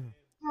saying?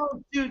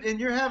 Oh, dude, and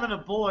you're having a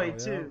boy, Oh, yeah.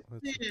 too.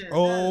 That's- Man,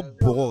 Oh that-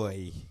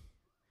 boy.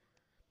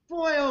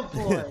 boy, oh,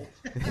 boy.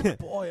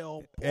 Boy,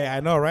 oh boy. Hey, I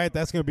know, right?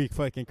 That's gonna be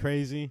fucking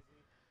crazy.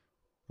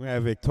 We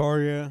have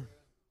Victoria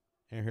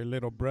and her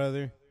little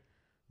brother.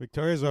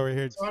 Victoria's over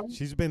here. Sorry?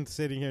 She's been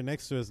sitting here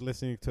next to us,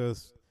 listening to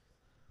us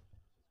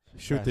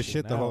shoot the Crashing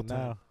shit the out whole time.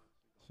 now.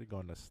 She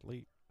going to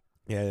sleep.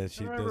 Yeah,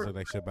 she Whatever. does look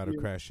like she's about to You.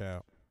 crash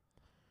out.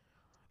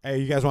 Hey,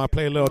 you guys want to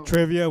play a little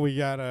trivia? We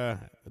got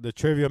the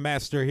trivia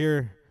master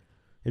here.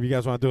 If you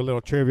guys want to do a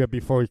little trivia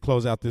before we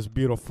close out this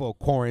beautiful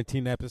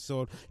quarantine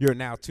episode, you're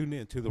now tuned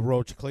in to the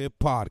Roach Clip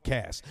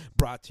Podcast,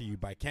 brought to you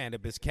by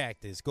Cannabis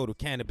Cactus. Go to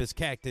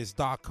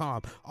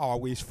CannabisCactus.com.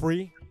 Always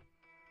free.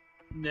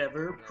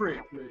 Never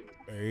prickly.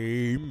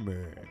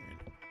 Amen.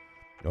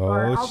 All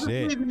right, Oh, I'll just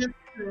shit. leave it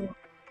Instagram.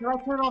 Can I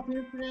turn off the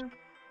Instagram?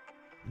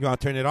 You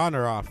want to turn it on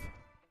or off?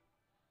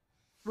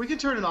 We can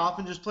turn it off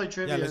and just play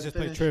trivia. Yeah, let's and just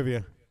play finish.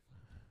 trivia.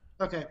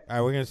 Okay. All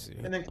right, we're going to see.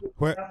 And then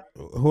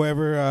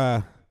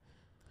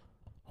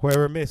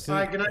Whoever misses, All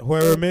right, good night.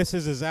 whoever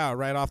misses is out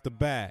right off the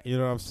bat. You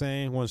know what I'm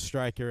saying? One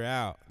strike, you're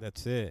out.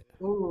 That's it.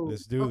 Ooh,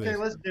 Let's do okay, this.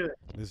 let's do it.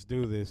 Let's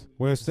do this.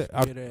 We'll start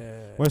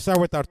Get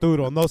with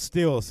Arturo. No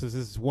steals. This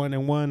is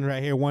 1-1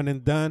 right here. One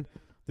and done.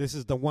 This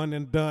is the one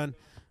and done.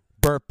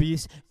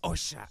 Burpees or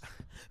shot.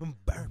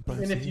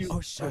 Burpees And if you-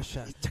 or shot.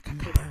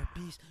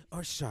 Burpees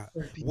or shot.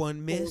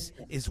 One miss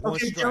is one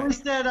Okay, strike. Joey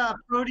said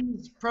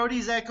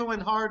Prody's echoing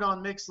hard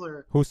on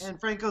Mixler. Who's- And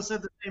Franco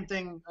said the same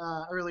thing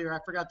earlier. I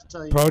forgot to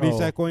tell you. Prody's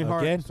Oh, echoing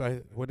hard. again?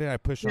 So what did I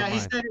push Yeah, on he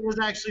mine? said it was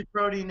actually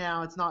Prody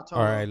now. It's not Tom.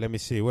 All right, let me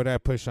see. What did I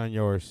push on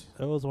yours?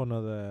 It was one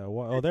of the.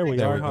 Oh, there we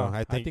There are. we go. Huh?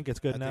 I think it's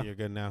good I now. think you're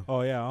good now.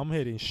 Oh yeah, I'm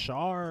hitting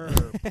sharp.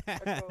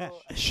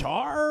 All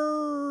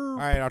Sharp.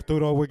 right,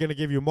 Arturo, we're gonna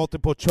give you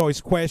multiple choice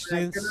questions.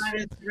 Good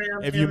night,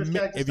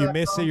 Instagram. If you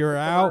miss it, you're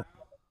out.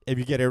 If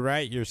you get it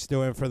right, you're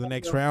still in for the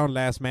next round.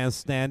 Last man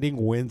standing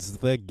wins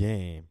the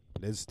game.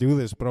 Let's do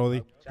this,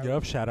 Brody.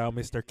 Yup. Shout out,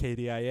 Mr.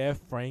 KDIF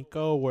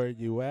Franco. Where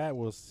you at?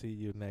 We'll see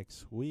you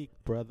next week,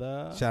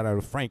 brother. Shout out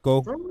to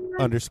Franco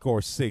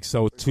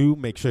 _602.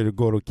 Make sure to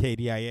go to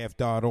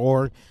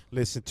kdif.org.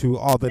 Listen to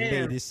all the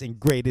Damn. latest and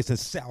greatest in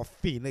South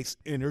Phoenix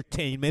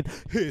entertainment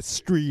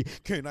history.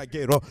 Can I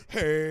get a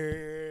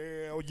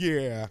hell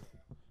yeah?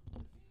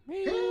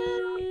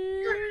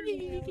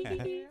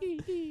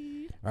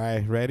 All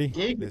right, ready?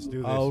 Gig. Let's do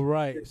this. All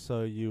right.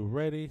 So you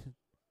ready,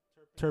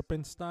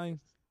 Turpenstein?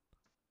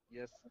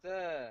 Yes,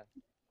 sir.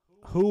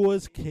 Who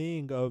was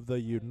king of the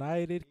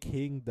United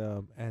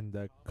Kingdom and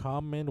the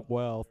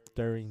Commonwealth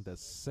during the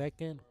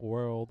Second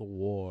World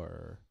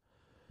War?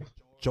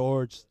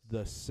 George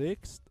the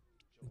Sixth,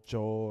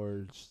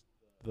 George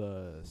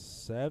the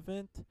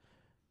Seventh,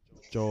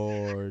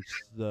 George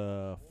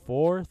the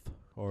Fourth,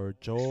 or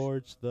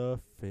George the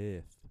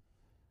Fifth?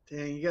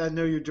 Dang, you gotta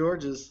know your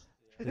Georges.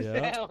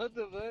 Yeah. What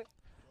the fuck?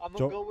 I'm Jo-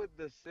 gonna go with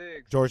the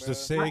 6. George bro. the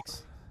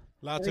Sixth.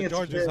 Lots think of it's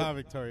Georges, good. huh,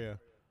 Victoria?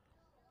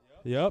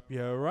 Yep,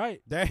 you're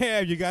right.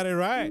 Damn, you got it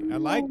right. I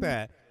like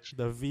that.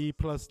 The V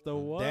plus the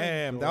 1.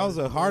 Damn, that was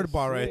a George hard the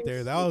ball right Sixth.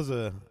 there.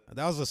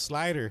 That was a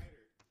slider.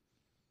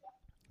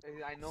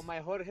 I know my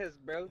Jorges,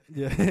 bro.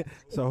 Yeah.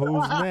 So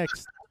who's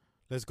next?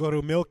 Let's go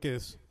to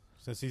Milkus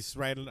since he's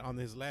right on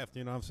his left.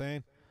 You know what I'm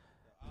saying?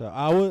 So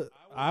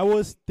I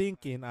was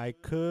thinking I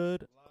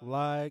could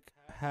like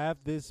have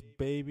this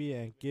baby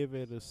and give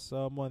it to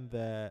someone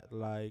that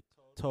like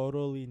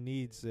totally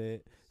needs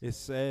it. It's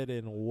said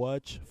in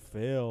which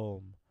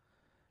film?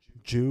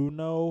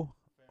 Juno,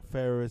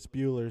 Ferris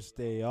Bueller's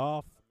Day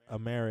Off,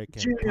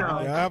 American Juno.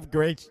 Pie. Yeah,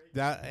 great.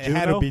 That it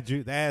had to Juno?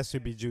 be That has to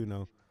be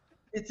Juno.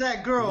 It's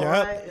that girl, Yep.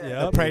 right?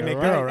 Yep. The pregnant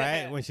you're girl,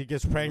 right. right? When she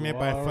gets pregnant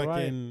by All right.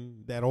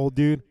 fucking that old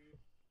dude,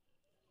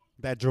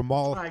 that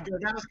Jamal. All right, good.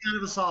 That was kind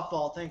of a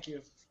softball. Thank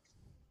you.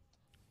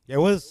 It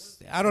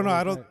was. I don't know. I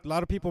What was don't. A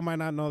lot of people might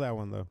not know that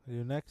one though.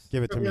 You next?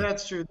 Give it to Yeah, me.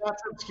 that's true.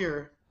 That's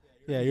obscure.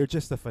 Yeah, you're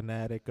just a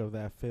fanatic of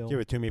that film. Give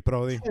it to me,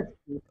 Prodi.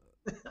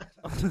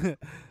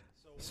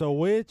 So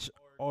which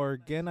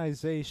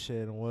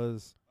organization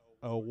was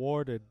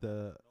awarded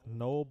the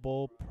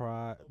Nobel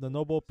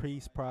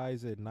Peace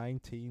Prize in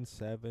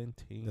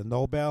 1917? The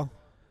Nobel.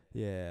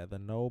 Yeah, the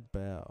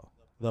Nobel.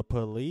 The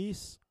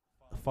police,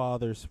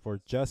 Fathers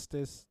for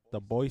Justice, the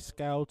Boy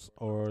Scouts,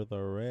 or the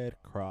Red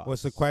Cross?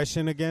 What's the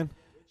question again?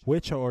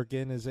 Which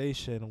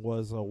organization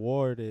was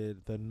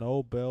awarded the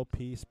Nobel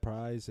Peace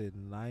Prize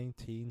in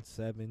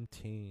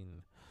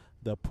 1917?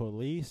 The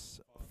police,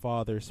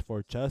 Fathers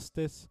for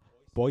Justice,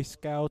 Boy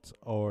Scouts,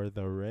 or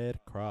the Red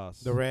Cross?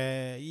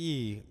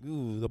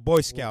 The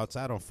Boy Scouts.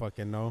 I don't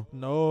fucking know.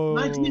 No,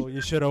 1917.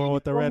 you should have went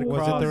with the Red Was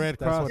Cross. it the Red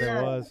That's Cross? what Yeah.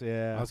 it was,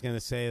 yeah. I was gonna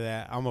say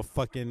that. I'm a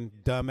fucking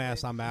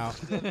dumbass. I'm out.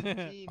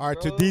 17, All right,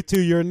 to bro.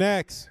 D2, you're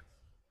next.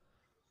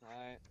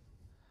 Alright.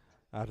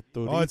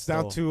 Arturito. Oh, it's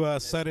down to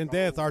sudden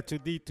death.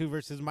 R2D2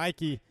 versus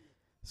Mikey.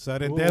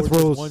 Sudden Ooh, death we're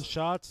just rules. one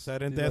shots.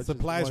 Sudden You know, death just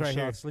applies one right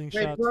shot, here. Wait,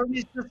 Slingshots.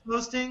 Brody's just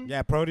hosting?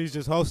 Yeah, Prody's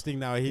just hosting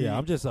now. Yeah,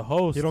 I'm just a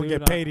host. You don't dude.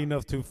 get paid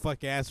enough to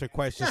fucking answer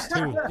questions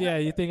too. Yeah,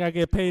 you think I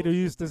get paid to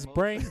use this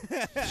brain? All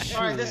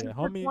right, this Shit, is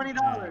for homie.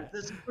 $20.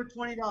 This is for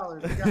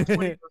 $20. We got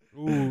 20.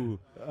 Ooh,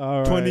 All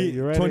right, 20,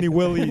 you ready? 20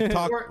 Willie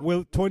talk.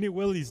 Or- 20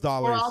 Willie's Or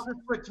dollars. I'll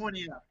just put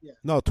 20 up. Yeah.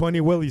 No, 20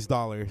 Willie's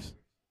dollars.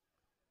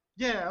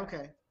 Yeah,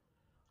 okay.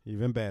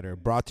 Even better.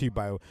 Brought to you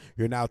by,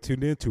 you're now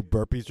tuned in to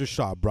Burpees or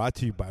Shot. Brought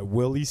to you by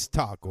Willie's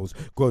Tacos.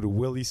 Go to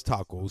Willie's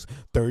Tacos,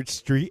 3rd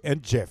Street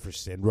and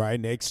Jefferson, right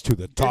next to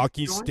the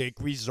Talking joint? Stick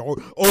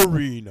Resort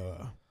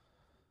Arena.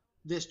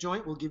 This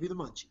joint will give you the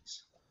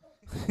munchies.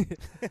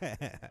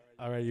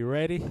 All right, you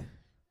ready?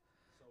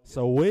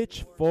 So,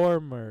 which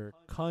former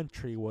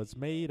country was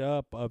made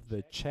up of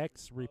the Czech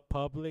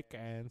Republic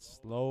and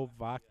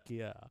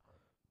Slovakia?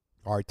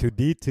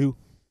 R2D2.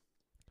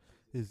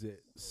 Is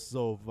it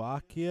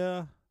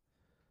Slovakia,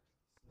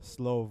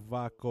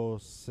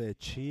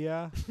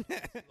 Slovakosecia,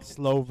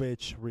 Slovak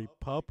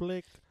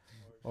Republic,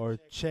 or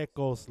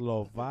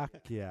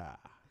Czechoslovakia?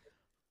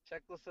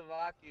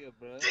 Czechoslovakia,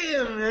 bro.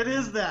 Damn, it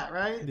is that,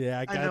 right?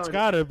 Yeah, I know it's it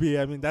gotta be.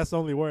 I mean, that's the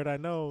only word I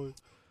know.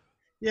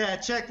 Yeah,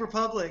 Czech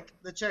Republic.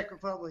 The Czech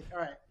Republic. All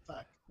right,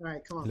 fuck. All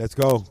right, come on. Let's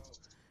go.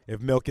 If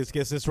Milkus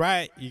gets this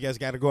right, you guys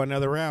got to go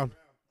another round.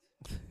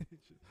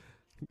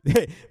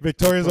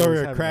 Victoria's over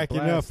here having a cracking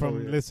up blast over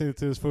from here. listening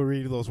to this fool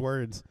read those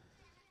words.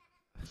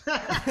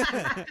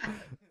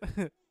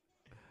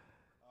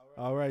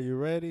 All right, you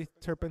ready,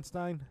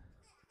 Turpenstein?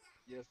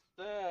 Yes,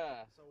 sir.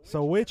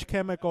 So, which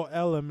chemical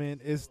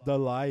element is the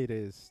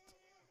lightest?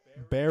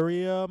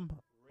 Barium,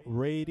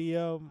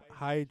 radium,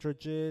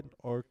 hydrogen,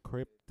 or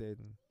krypton?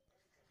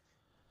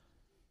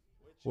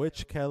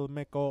 Which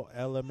chemical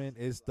element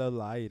is the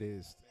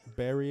lightest?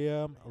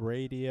 Barium,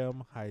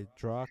 radium,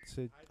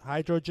 hydrogen,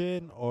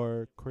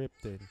 or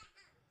krypton?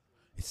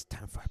 It's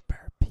time for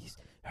burpees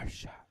or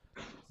shot.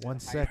 1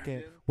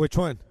 second. Which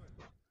one?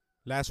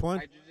 Last one?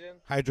 Hydrogen.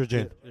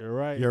 Hydrogen. You're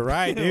right. You're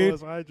right, It dude.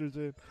 was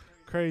hydrogen.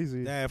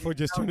 Crazy. Yeah, if we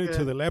just tuned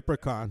into the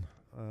leprechaun.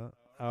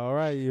 All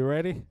right, you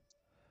ready?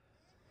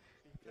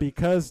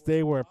 Because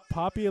they were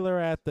popular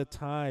at the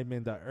time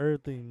in the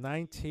early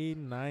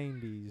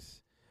 1990s,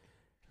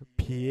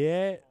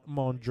 Pierre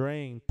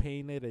Mondrian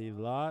painted a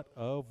lot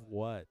of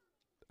what?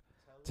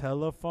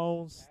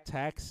 Telephones,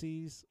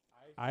 taxis,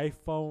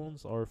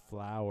 iPhones, or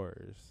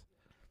flowers?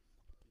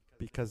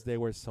 Because they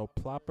were so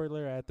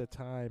popular at the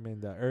time in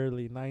the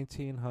early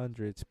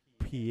 1900s,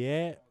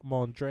 Pierre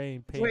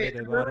Mondrian painted Wait,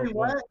 a lot really of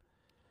what?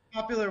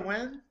 Popular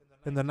when?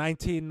 In the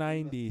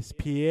 1990s,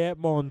 Pierre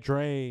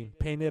Mondrian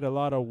painted a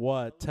lot of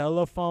what?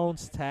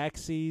 Telephones,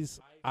 taxis,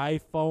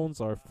 iPhones,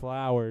 or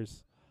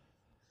flowers?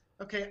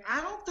 Okay, I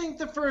don't think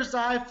the first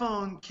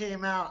iPhone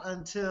came out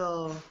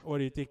until. What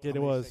do you think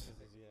it was?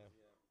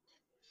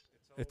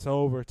 It's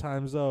over.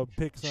 Time's up.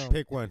 Pick some.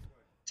 Pick one.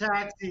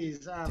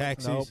 Taxis.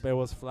 Taxis. Nope, it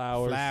was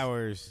flowers.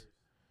 Flowers.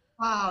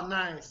 Oh,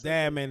 nice.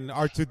 Damn, and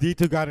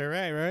R2D2 got it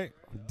right?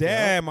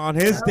 Damn, on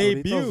his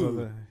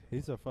debut.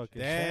 He's a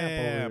fucking champ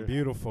over Damn, here.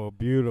 beautiful,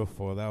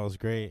 beautiful. That was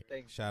great.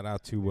 Thanks. Shout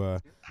out to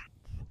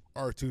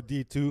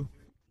R2D2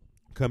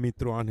 coming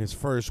through on his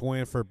first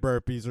win for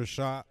burpees or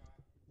shot.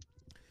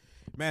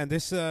 Man,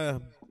 this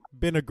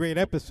been a great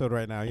episode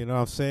right now. You know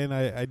what I'm saying?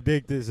 I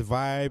dig this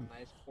vibe.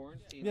 Nice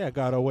quarantine. Yeah,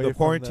 got away The from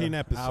quarantine the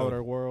episode.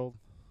 outer world.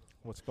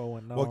 What's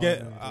going on? We'll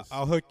get. and just-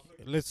 I'll hook.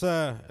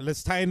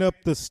 Let's tighten up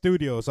the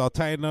studios. I'll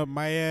tighten up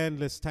my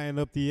end. Let's tighten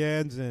up the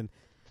ends, and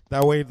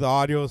that way the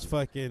audio is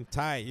fucking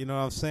tight. You know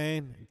what I'm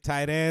saying?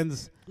 Tight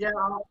ends. Yeah.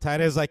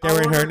 Tight ends like I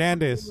Aaron wanna-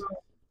 Hernandez.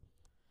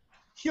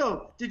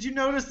 Yo, did you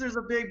notice there's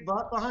a big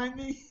butt behind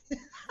me?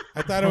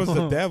 I thought it was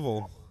the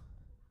devil.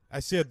 I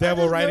see a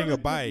devil riding a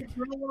bike.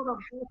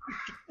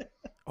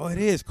 Oh, it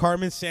is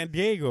Carmen San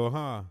Diego,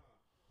 huh?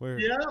 Where?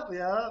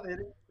 Yeah.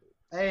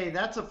 Hey,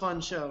 that's a fun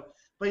show.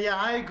 But yeah,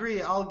 I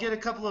agree. I'll get a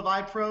couple of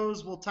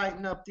iPros. We'll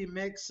tighten up the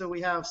mix so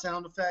we have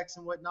sound effects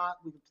and whatnot.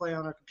 We can play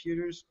on our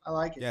computers. I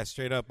like it. Yeah,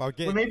 straight up. I'll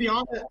get. We may be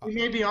on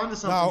to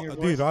something No, here,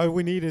 boys. dude. All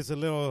we need is a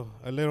little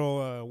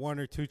 1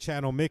 or 2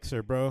 channel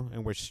mixer, bro,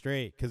 and we're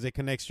straight because it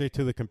connects straight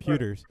to the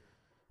computers.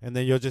 And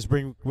then you'll just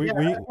bring. Yeah,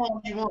 that's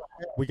all you want.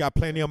 We got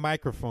plenty of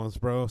microphones,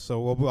 bro.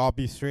 So we'll all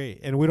be straight,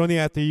 and we don't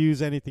even have to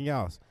use anything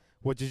else.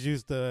 We'll just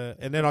use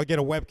and then I'll get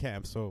a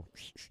webcam. So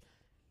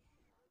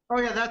Oh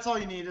yeah, that's all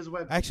you need is a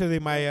web. actually,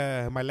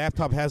 my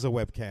laptop has a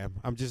webcam.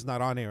 I'm just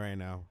not on it right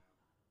now.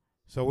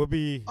 So we'll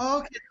be. Oh,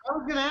 okay, I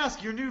was gonna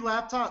ask your new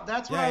laptop.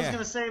 That's what Yeah, I was yeah.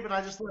 gonna say, but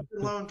I just left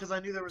it alone because I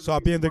knew there was. So a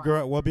I'll be in the spot.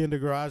 garage. We'll be in the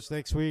garage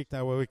next week.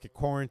 That way we can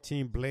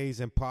quarantine, blaze,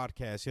 and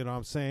podcast. You know what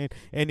I'm saying?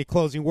 Any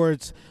closing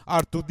words,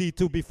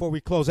 R2D2, before we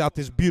close out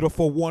this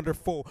beautiful,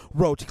 wonderful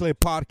Roach Clip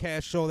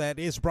podcast show that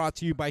is brought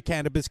to you by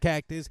Cannabis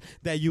Cactus.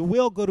 That you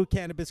will go to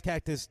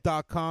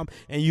CannabisCactus.com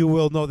and you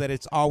will know that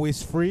it's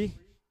always free.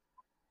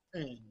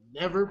 And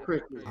never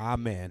prickly.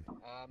 Amen.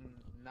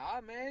 Nah,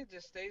 man,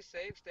 just stay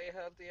safe, stay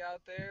healthy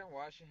out there,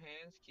 wash your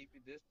hands, keep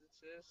your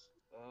distances.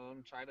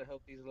 Try to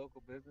help these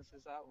local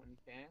businesses out when you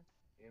can.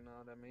 You know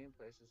what I mean?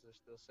 Places are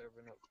still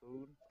serving up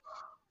food.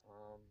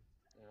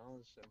 You know,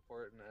 it's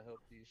important to help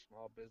these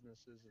small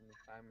businesses in the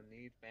time of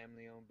need,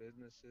 family-owned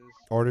businesses.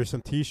 Order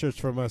some T-shirts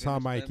from If us, you're huh,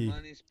 gonna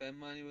Mikey? Spend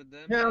money with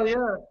them. Hell yeah!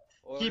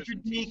 Order Keep your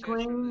some D t-shirts from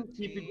clean. the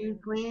Keep your D team.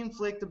 clean.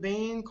 Flick the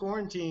bean.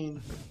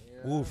 Quarantine.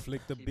 Yeah, Ooh,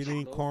 flick the keep it bean,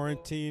 local,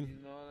 quarantine.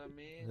 You know what I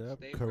mean? Yep,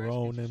 Stay fresh, get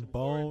Corona you and some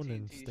bone quarantine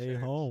and stay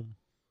t-shirts. home.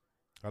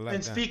 I like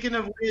And that. speaking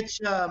of which,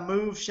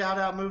 shout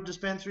out Move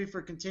Dispensary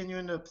for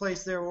continuing to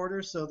place their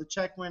orders. So the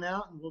check went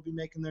out, and we'll be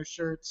making their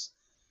shirts.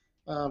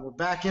 We're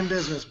back in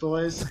business,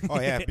 boys. Oh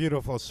yeah,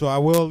 beautiful. So I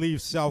will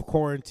leave self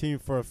quarantine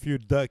for a few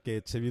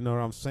ducats, if you know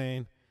what I'm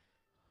saying.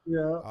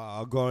 Yeah.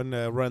 I'll go and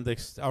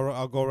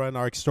I'll go run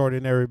our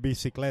extraordinary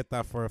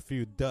bicicleta for a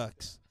few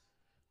ducks.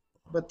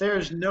 But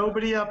there's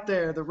nobody up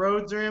there. The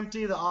roads are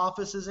empty. The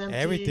office is empty.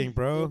 Everything,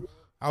 bro.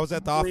 I was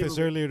at the office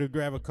Unbelievable. earlier to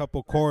grab a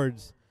couple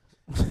cords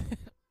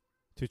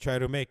to try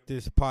to make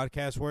this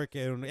podcast work.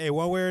 And hey,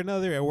 one way or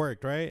another, it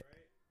worked, right?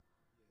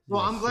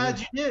 Well, Yes, I'm glad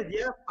sir. you did.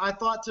 Yeah, I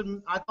thought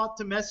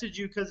to message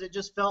you because it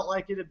just felt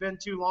like it had been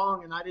too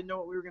long, and I didn't know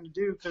what we were going to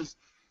do because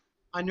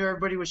I knew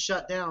everybody was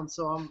shut down.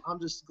 So I'm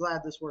just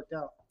glad this worked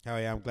out. Hell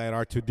yeah, I'm glad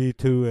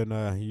R2D2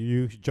 and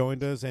you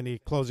joined us. Any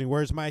closing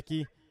words,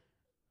 Mikey?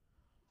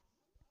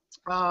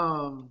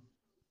 No,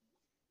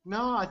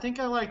 I think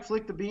I like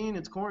Flick the Bean.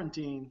 It's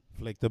quarantine.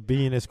 Flick the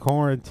bean is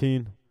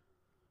quarantine.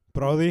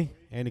 Brody,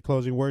 any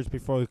closing words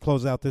before we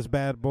close out this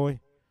bad boy?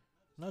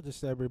 Not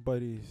just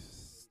everybody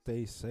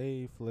stay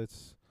safe.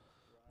 Let's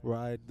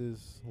ride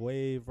this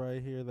wave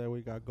right here that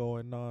we got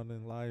going on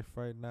in life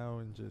right now,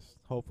 and just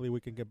hopefully we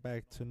can get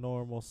back to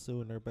normal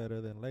sooner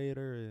better than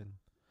later, and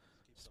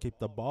just keep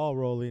the ball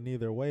rolling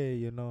either way,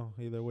 you know.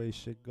 Either way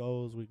shit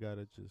goes, we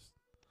gotta just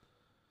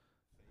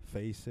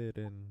face it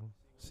and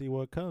see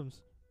what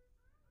comes.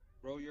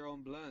 Roll your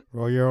own blunt.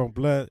 Roll your own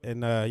blood.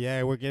 And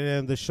yeah, we're getting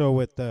in the show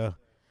with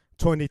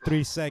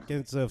 23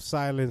 seconds of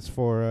silence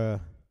for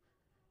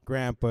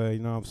Grandpa. You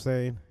know what I'm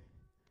saying?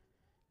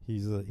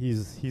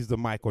 He's the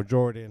Michael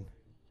Jordan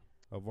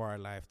of our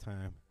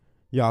lifetime.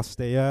 Y'all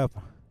stay up,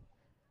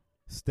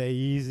 stay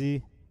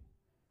easy,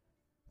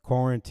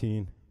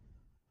 quarantine.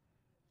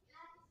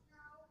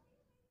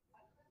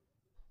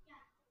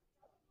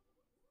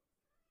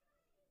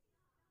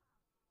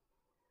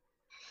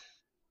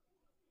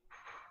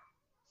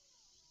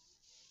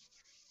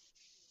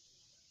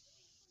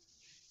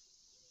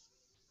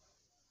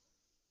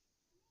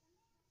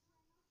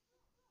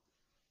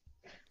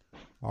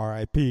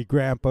 R.I.P.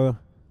 Grandpa.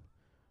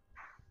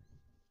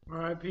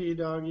 R.I.P.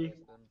 Doggy. Rest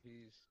in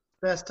peace.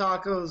 Best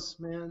tacos,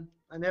 man.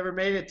 I never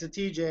made it to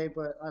TJ,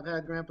 but I've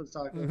had Grandpa's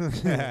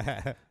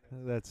tacos.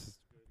 That's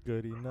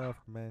good enough,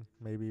 man.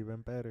 Maybe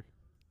even better.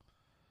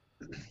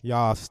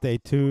 Y'all stay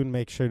tuned.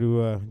 Make sure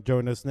to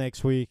join us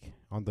next week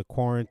on the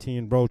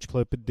Quarantine Roach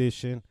Clip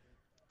Edition.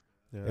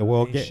 Yeah, It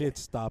will ain't get- shit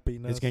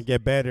stopping us. It's going to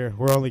get better.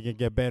 We're only going to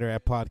get better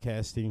at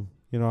podcasting.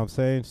 You know what I'm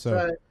saying? So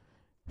Right.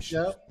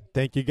 Yep.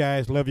 thank you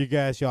guys. Love you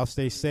guys. Y'all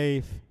stay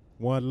safe.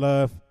 One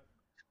love.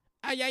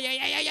 Ay, ay, ay,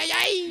 ay, ay, ay,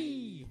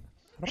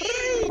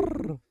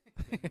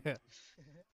 ay.